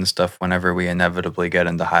Watson stuff whenever we inevitably get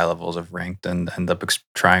into high levels of ranked and end up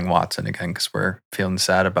trying Watson again because we're feeling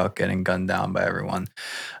sad about getting gunned down by everyone.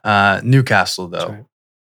 Newcastle, though. Right.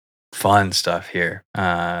 Fun stuff here.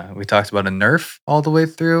 We talked about a nerf all the way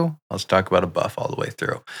through. Let's talk about a buff all the way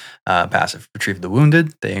through. Passive retrieve the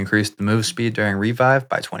wounded. They increased the move speed during revive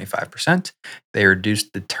by 25%. They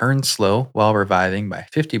reduced the turn slow while reviving by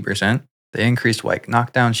 50%. They increased white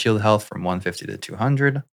knockdown shield health from 150 to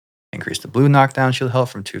 200. Increased the blue knockdown shield health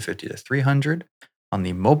from 250 to 300. On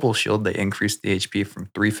the mobile shield, they increased the HP from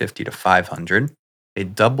 350 to 500. They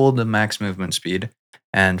doubled the max movement speed.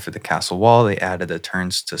 And for the castle wall, they added the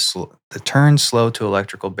turn slow to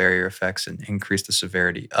electrical barrier effects and increased the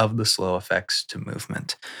severity of the slow effects to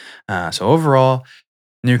movement. So overall,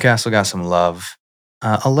 Newcastle got some love.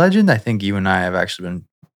 A legend I think you and I have actually been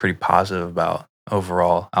pretty positive about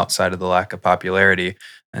overall outside of the lack of popularity.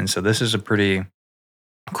 And so this is a pretty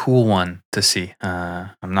cool one to see.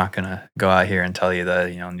 I'm not going to go out here and tell you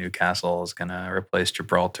that, Newcastle is going to replace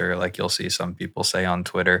Gibraltar like you'll see some people say on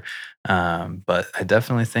Twitter. But I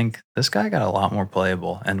definitely think this guy got a lot more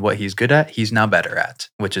playable. And what he's good at, he's now better at,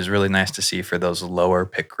 which is really nice to see for those lower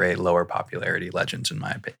pick rate, lower popularity legends, in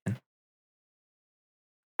my opinion.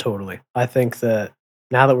 Totally. I think that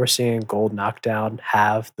now that we're seeing Gold Knockdown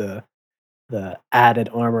have the added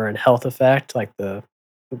armor and health effect like the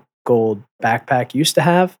Gold Backpack used to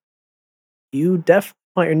have, you definitely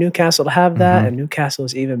want your Newcastle to have that, and Newcastle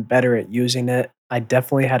is even better at using it. I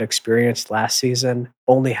definitely had experience last season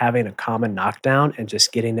only having a common knockdown and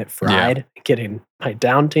just getting it fried, getting my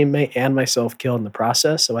down teammate and myself killed in the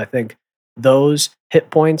process. So I think those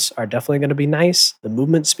hit points are definitely going to be nice. The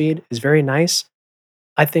movement speed is very nice.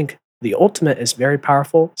 I think the ultimate is very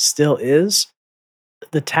powerful, still is.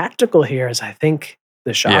 The tactical here is, I think,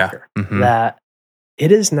 the shocker that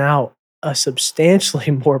it is now a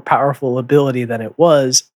substantially more powerful ability than it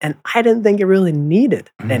was, and I didn't think it really needed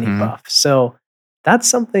any Hmm. buff. So that's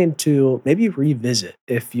something to maybe revisit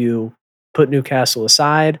if you put Newcastle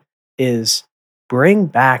aside, is bring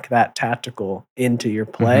back that tactical into your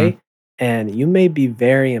Hmm. play, and you may be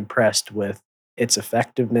very impressed with its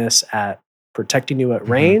effectiveness at protecting you at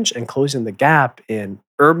Hmm. range and closing the gap in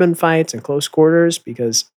urban fights and close quarters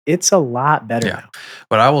because it's a lot better Yeah. now.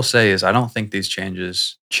 What I will say is I don't think these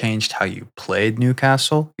changes changed how you played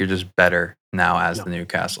Newcastle. You're just better now as No. the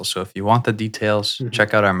Newcastle. So if you want the details, Mhm.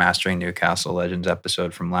 check out our Mastering Newcastle Legends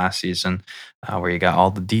episode from last season, where you got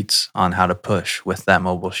all the deets on how to push with that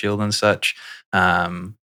mobile shield and such.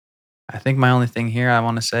 Um, I think my only thing here I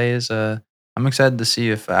want to say is I'm excited to see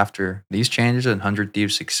if after these changes and 100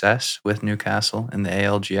 Thieves' success with Newcastle in the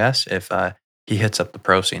ALGS, if he hits up the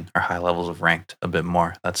pro scene or high levels of ranked a bit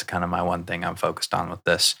more. That's kind of my one thing I'm focused on with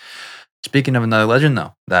this. Speaking of another legend,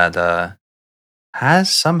 though, that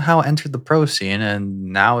has somehow entered the pro scene and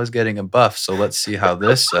now is getting a buff. So let's see how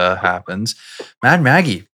this happens. Mad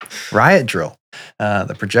Maggie, Riot Drill.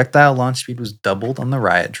 The projectile launch speed was doubled on the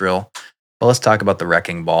Riot Drill. But let's talk about the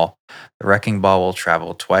Wrecking Ball. The Wrecking Ball will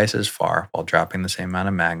travel twice as far while dropping the same amount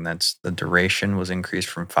of magnets. The duration was increased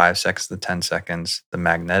from 5 seconds to 10 seconds. The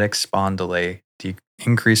magnetic spawn delay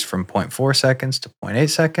increased from zero point 0.4 seconds to zero point 0.8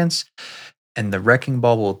 seconds, and the Wrecking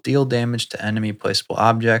Ball will deal damage to enemy placeable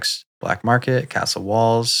objects, Black Market, Castle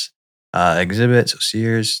Walls, Exhibit, so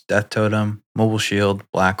Sears, Death Totem, Mobile Shield,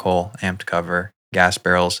 Black Hole, Amped Cover, Gas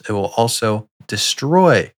Barrels. It will also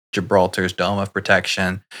destroy Gibraltar's Dome of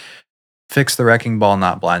Protection, fix the Wrecking Ball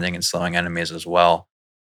not blinding and slowing enemies as well.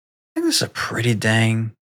 I think this is a pretty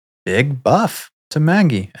dang big buff to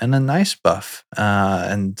Maggie and a nice buff.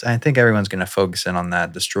 And I think everyone's going to focus in on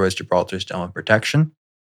that. Destroys Gibraltar's Dome of Protection.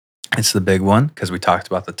 It's the big one because we talked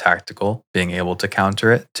about the tactical being able to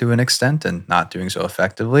counter it to an extent and not doing so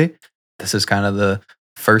effectively. This is kind of the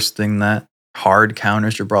first thing that hard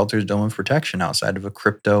counters Gibraltar's Dome of Protection outside of a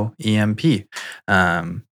crypto EMP.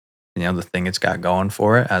 Um, the thing it's got going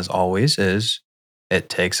for it, as always, is it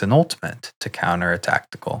takes an ultimate to counter a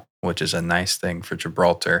tactical, which is a nice thing for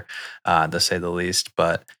Gibraltar, to say the least.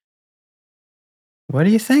 But what do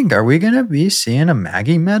you think? Are we going to be seeing a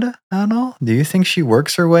Maggie meta at all? Do you think she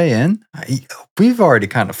works her way in? We've already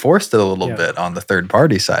kind of forced it a little Yeah. bit on the third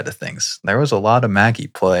party side of things. There was a lot of Maggie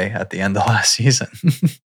play at the end of last season.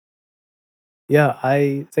 Yeah,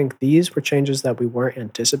 I think these were changes that we weren't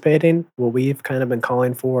anticipating. What we've kind of been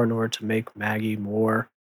calling for in order to make Maggie more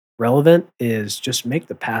relevant is just make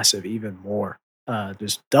the passive even more.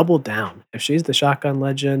 Just double down. If she's the shotgun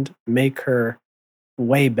legend, make her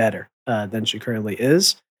way better than she currently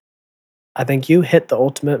is. I think you hit the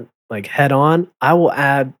ultimate like head on. I will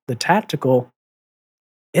add the tactical.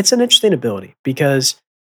 It's an interesting ability because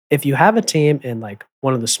if you have a team in like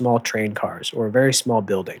one of the small train cars or a very small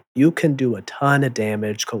building, you can do a ton of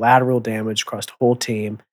damage, collateral damage across the whole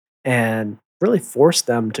team, and really force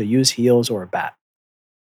them to use heals or a bat.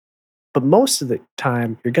 But most of the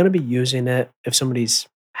time, you're going to be using it if somebody's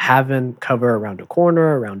having cover around a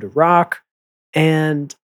corner, around a rock,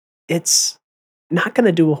 and it's not going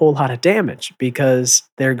to do a whole lot of damage because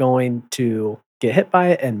they're going to get hit by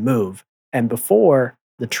it and move. And before,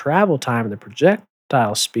 the travel time and the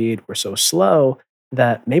projectile speed were so slow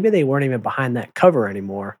that maybe they weren't even behind that cover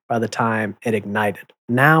anymore by the time it ignited.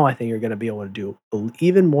 Now I think you're going to be able to do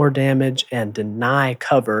even more damage and deny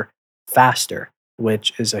cover faster,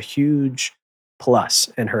 which is a huge plus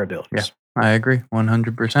in her Yeah, abilities. I agree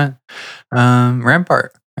 100%.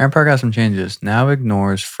 Rampart. Rampart got some changes. Now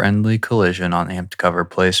ignores friendly collision on amped cover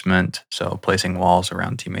placement, so placing walls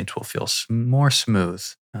around teammates will feel more smooth.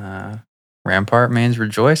 Rampart mains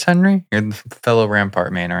rejoice, Henry? You're the fellow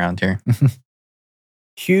Rampart main around here.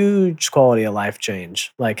 Huge quality of life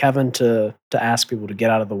change, like having to ask people to get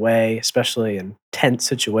out of the way, especially in tense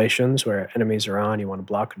situations where enemies are on, you want to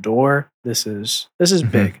block a door. This is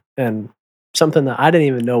Mhm. big and something that I didn't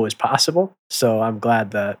even know was possible. So I'm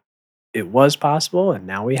glad that it was possible and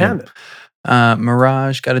now we Yep. have it.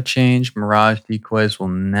 Mirage got a change. Mirage decoys will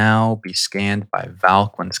now be scanned by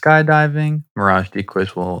Valk when skydiving. Mirage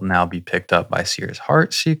decoys will now be picked up by Sears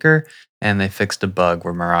Heartseeker. And they fixed a bug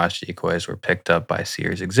where Mirage decoys were picked up by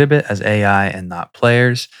Sears Exhibit as AI and not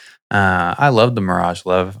players. I love the Mirage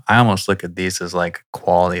Love. I almost look at these as like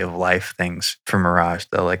quality of life things for Mirage,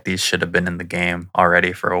 though. Like these should have been in the game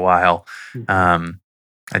already for a while. Mhm. Um,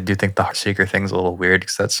 I do think the Heartseeker thing's a little weird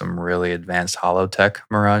because that's some really advanced holotech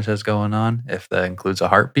Mirage has going on. If that includes a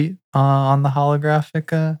heartbeat on the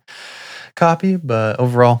holographic copy, but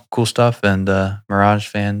overall, cool stuff. And Mirage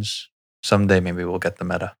fans, someday maybe we'll get the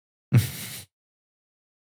meta.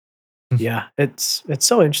 Yeah, it's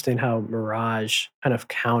so interesting how Mirage kind of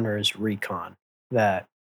counters Recon, that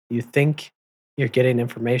you think you're getting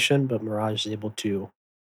information, but Mirage is able to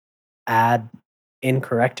add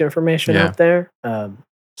incorrect information Yeah. out there.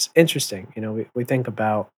 It's interesting. We think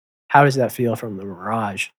about how does that feel from the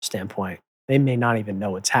Mirage standpoint? They may not even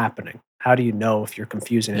know what's happening. How do you know if you're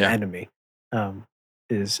confusing an Yeah. enemy? Um,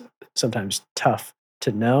 is sometimes tough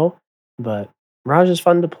to know, but Mirage is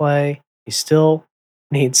fun to play. He still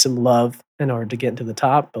needs some love in order to get into the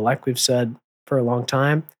top. But like we've said for a long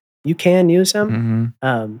time, you can use him, Hmm.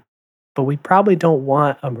 um, but we probably don't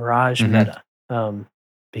want a Mirage Hmm. meta,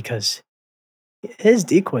 because his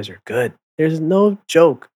decoys are good. There's no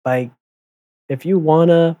joke. Like, if you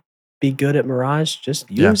wanna be good at Mirage, just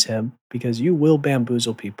Yeah. use him because you will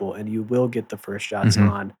bamboozle people and you will get the first shots Hmm.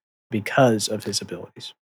 on because of his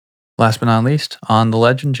abilities. Last but not least, on the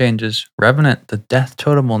legend changes, Revenant, the death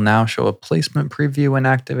totem will now show a placement preview when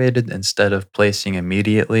activated instead of placing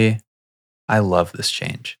immediately. I love this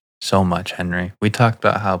change so much, Henry. We talked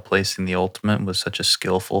about how placing the ultimate was such a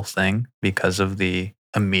skillful thing because of the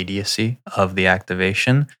immediacy of the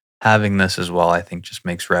activation. Having this as well, I think, just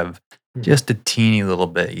makes Rev Mhm. just a teeny little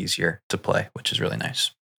bit easier to play, which is really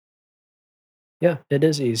nice. Yeah, it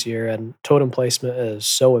is easier, and totem placement is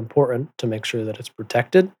so important to make sure that it's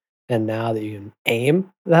protected. And now that you can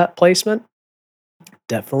aim that placement,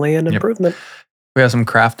 definitely an Yep. improvement. We have some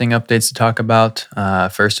crafting updates to talk about.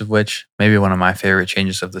 First of which, maybe one of my favorite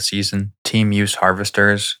changes of the season, team use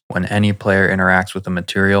harvesters. When any player interacts with a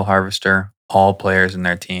material harvester, all players in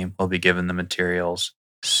their team will be given the materials.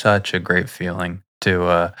 Such a great feeling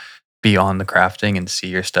to be on the crafting and see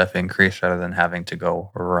your stuff increase rather than having to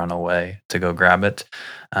go run away to go grab it.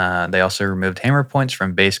 They also removed hammer points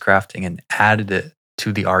from base crafting and added it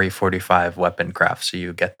to the RE45 weapon craft. So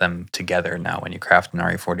you get them together now. When you craft an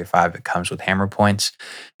RE45, it comes with hammer points.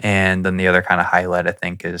 And then the other kind of highlight, I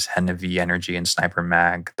think, is Heavy Energy and Sniper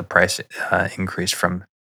Mag. The price increased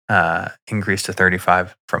to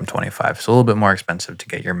 35 from 25. So a little bit more expensive to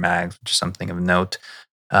get your mags, which is something of note.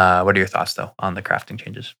 What are your thoughts, though, on the crafting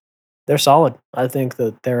changes? They're solid. I think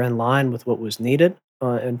that they're in line with what was needed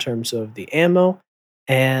in terms of the ammo.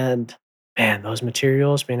 And man, those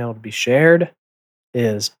materials being able to be shared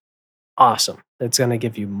is awesome. It's going to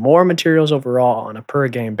give you more materials overall on a per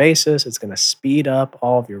game basis. It's going to speed up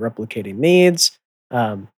all of your replicating needs.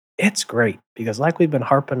 It's great because, like we've been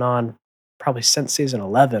harping on probably since season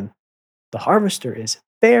 11, the harvester is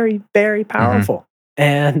very, very Hmm. powerful.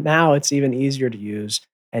 And now it's even easier to use,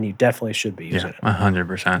 and you definitely should be Yeah, using it.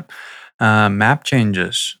 100%. Map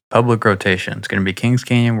changes, public rotation. It's going to be Kings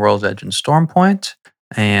Canyon, World's Edge, and Storm Point.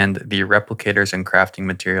 And the replicators and crafting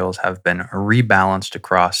materials have been rebalanced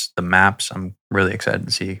across the maps. I'm really excited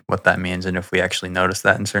to see what that means and if we actually notice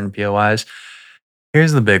that in certain POIs.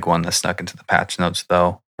 Here's the big one that snuck into the patch notes,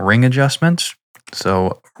 though: ring adjustments.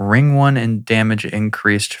 So, ring 1 in damage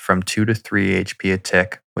increased from 2 to 3 HP a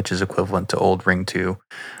tick, which is equivalent to old ring 2,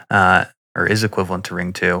 uh, or is equivalent to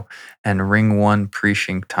ring 2. And ring 1 pre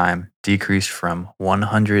shink time decreased from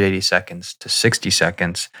 180 seconds to 60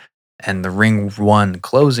 seconds. And the ring 1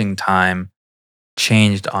 closing time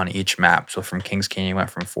changed on each map. So from Kings Canyon went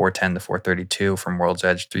from 410 to 432, from World's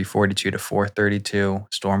Edge 342 to 432,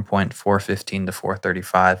 Storm Point 415 to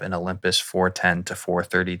 435, and Olympus 410 to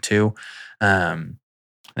 432.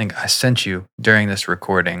 I think I sent you during this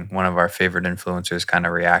recording one of our favorite influencers kind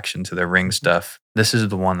of reaction to the ring stuff. This is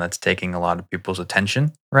the one that's taking a lot of people's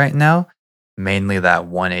attention right now. Mainly that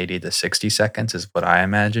 180 to 60 seconds is what I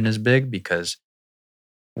imagine is big, because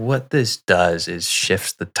what this does is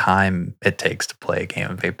shifts the time it takes to play a game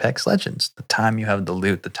of Apex Legends. The time you have to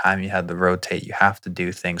loot, the time you have to rotate, you have to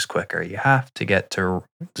do things quicker. You have to get to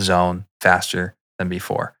zone faster than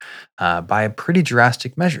before, by a pretty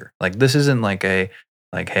drastic measure. Like, this isn't like,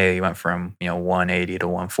 hey, you went from 180 to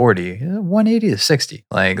 140, 180 to 60.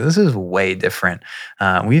 Like, this is way different.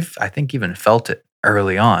 We've, I think, even felt it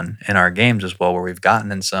early on in our games as well, where we've gotten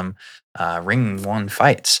in some ring one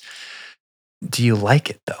fights. Do you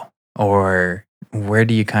like it, though? Or where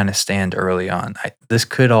do you kind of stand early on? This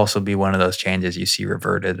could also be one of those changes you see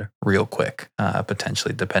reverted real quick,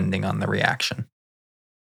 potentially, depending on the reaction.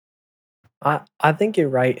 I think you're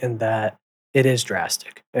right in that it is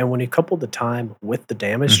drastic. And when you couple the time with the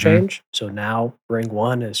damage Hmm. change, so now ring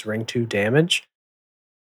one is ring two damage,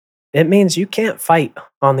 it means you can't fight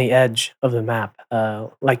on the edge of the map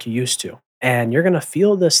like you used to. And you're going to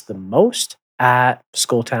feel this the most at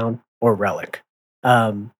Skulltown or Relic,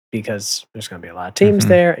 because there's going to be a lot of teams Hmm.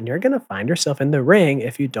 there, and you're going to find yourself in the ring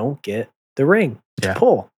if you don't get the ring to Yeah.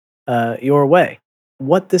 pull your way.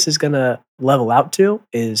 What this is going to level out to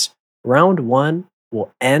is round one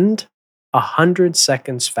will end 100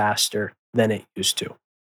 seconds faster than it used to.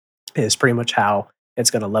 Is pretty much how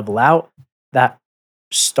it's going to level out. That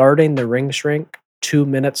starting the ring shrink 2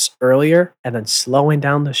 minutes earlier and then slowing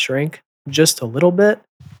down the shrink just a little bit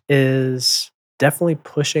is definitely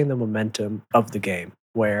pushing the momentum of the game,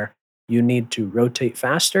 where you need to rotate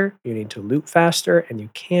faster, you need to loop faster, and you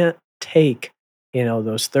can't take,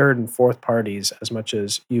 those third and fourth parties as much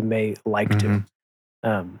as you may like to.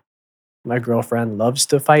 My girlfriend loves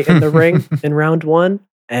to fight in the ring in round one,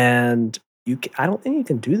 and I don't think you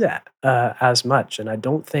can do that as much. And I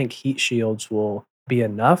don't think heat shields will be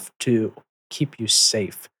enough to keep you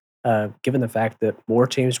safe, given the fact that more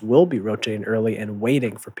teams will be rotating early and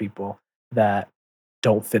waiting for people that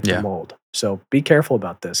don't fit the mold. So be careful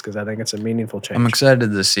about this, because I think it's a meaningful change. I'm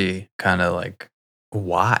excited to see kind of like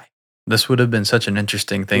why. This would have been such an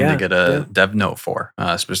interesting thing to get a dev note for,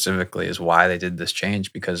 specifically, is why they did this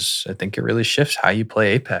change, because I think it really shifts how you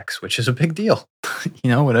play Apex, which is a big deal.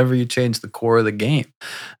 Whenever you change the core of the game.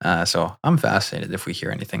 So I'm fascinated if we hear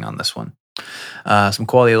anything on this one. Some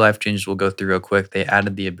quality of life changes we'll go through real quick. They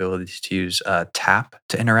added the ability to use tap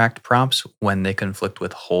to interact prompts when they conflict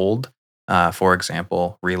with hold. For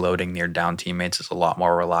example, reloading near down teammates is a lot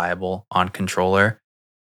more reliable on controller.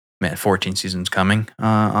 Man, 14 seasons coming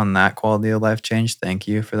on that quality of life change. Thank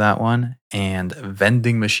you for that one. And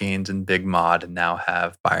vending machines in Big Mod now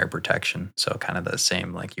have buyer protection. So kind of the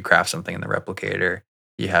same, like you craft something in the replicator,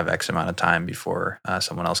 you have X amount of time before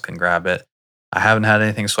someone else can grab it. I haven't had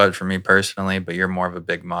anything swiped for me personally, but you're more of a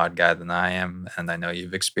Big Mod guy than I am, and I know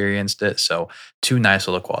you've experienced it. So 2 nice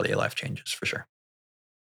little quality of life changes for sure.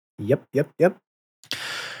 Yep. I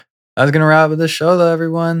was going to wrap up this show, though,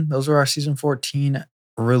 everyone. Those were our Season 14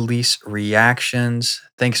 release reactions.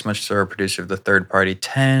 Thanks so much to our producer of the Third Party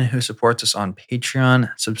 10, who supports us on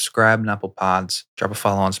Patreon. Subscribe on Apple Pods, drop a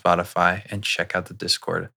follow on Spotify, and check out the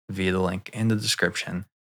Discord via the link in the description.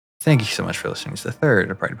 Thank you so much for listening to the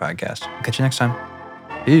Third Party Podcast. I'll catch you next time.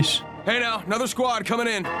 Peace. Hey now, another squad coming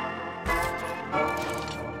in.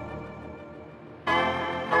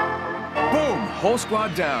 Boom, whole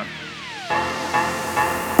squad down.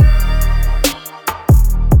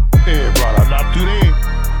 Hey, brother, not today.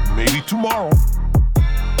 Maybe tomorrow.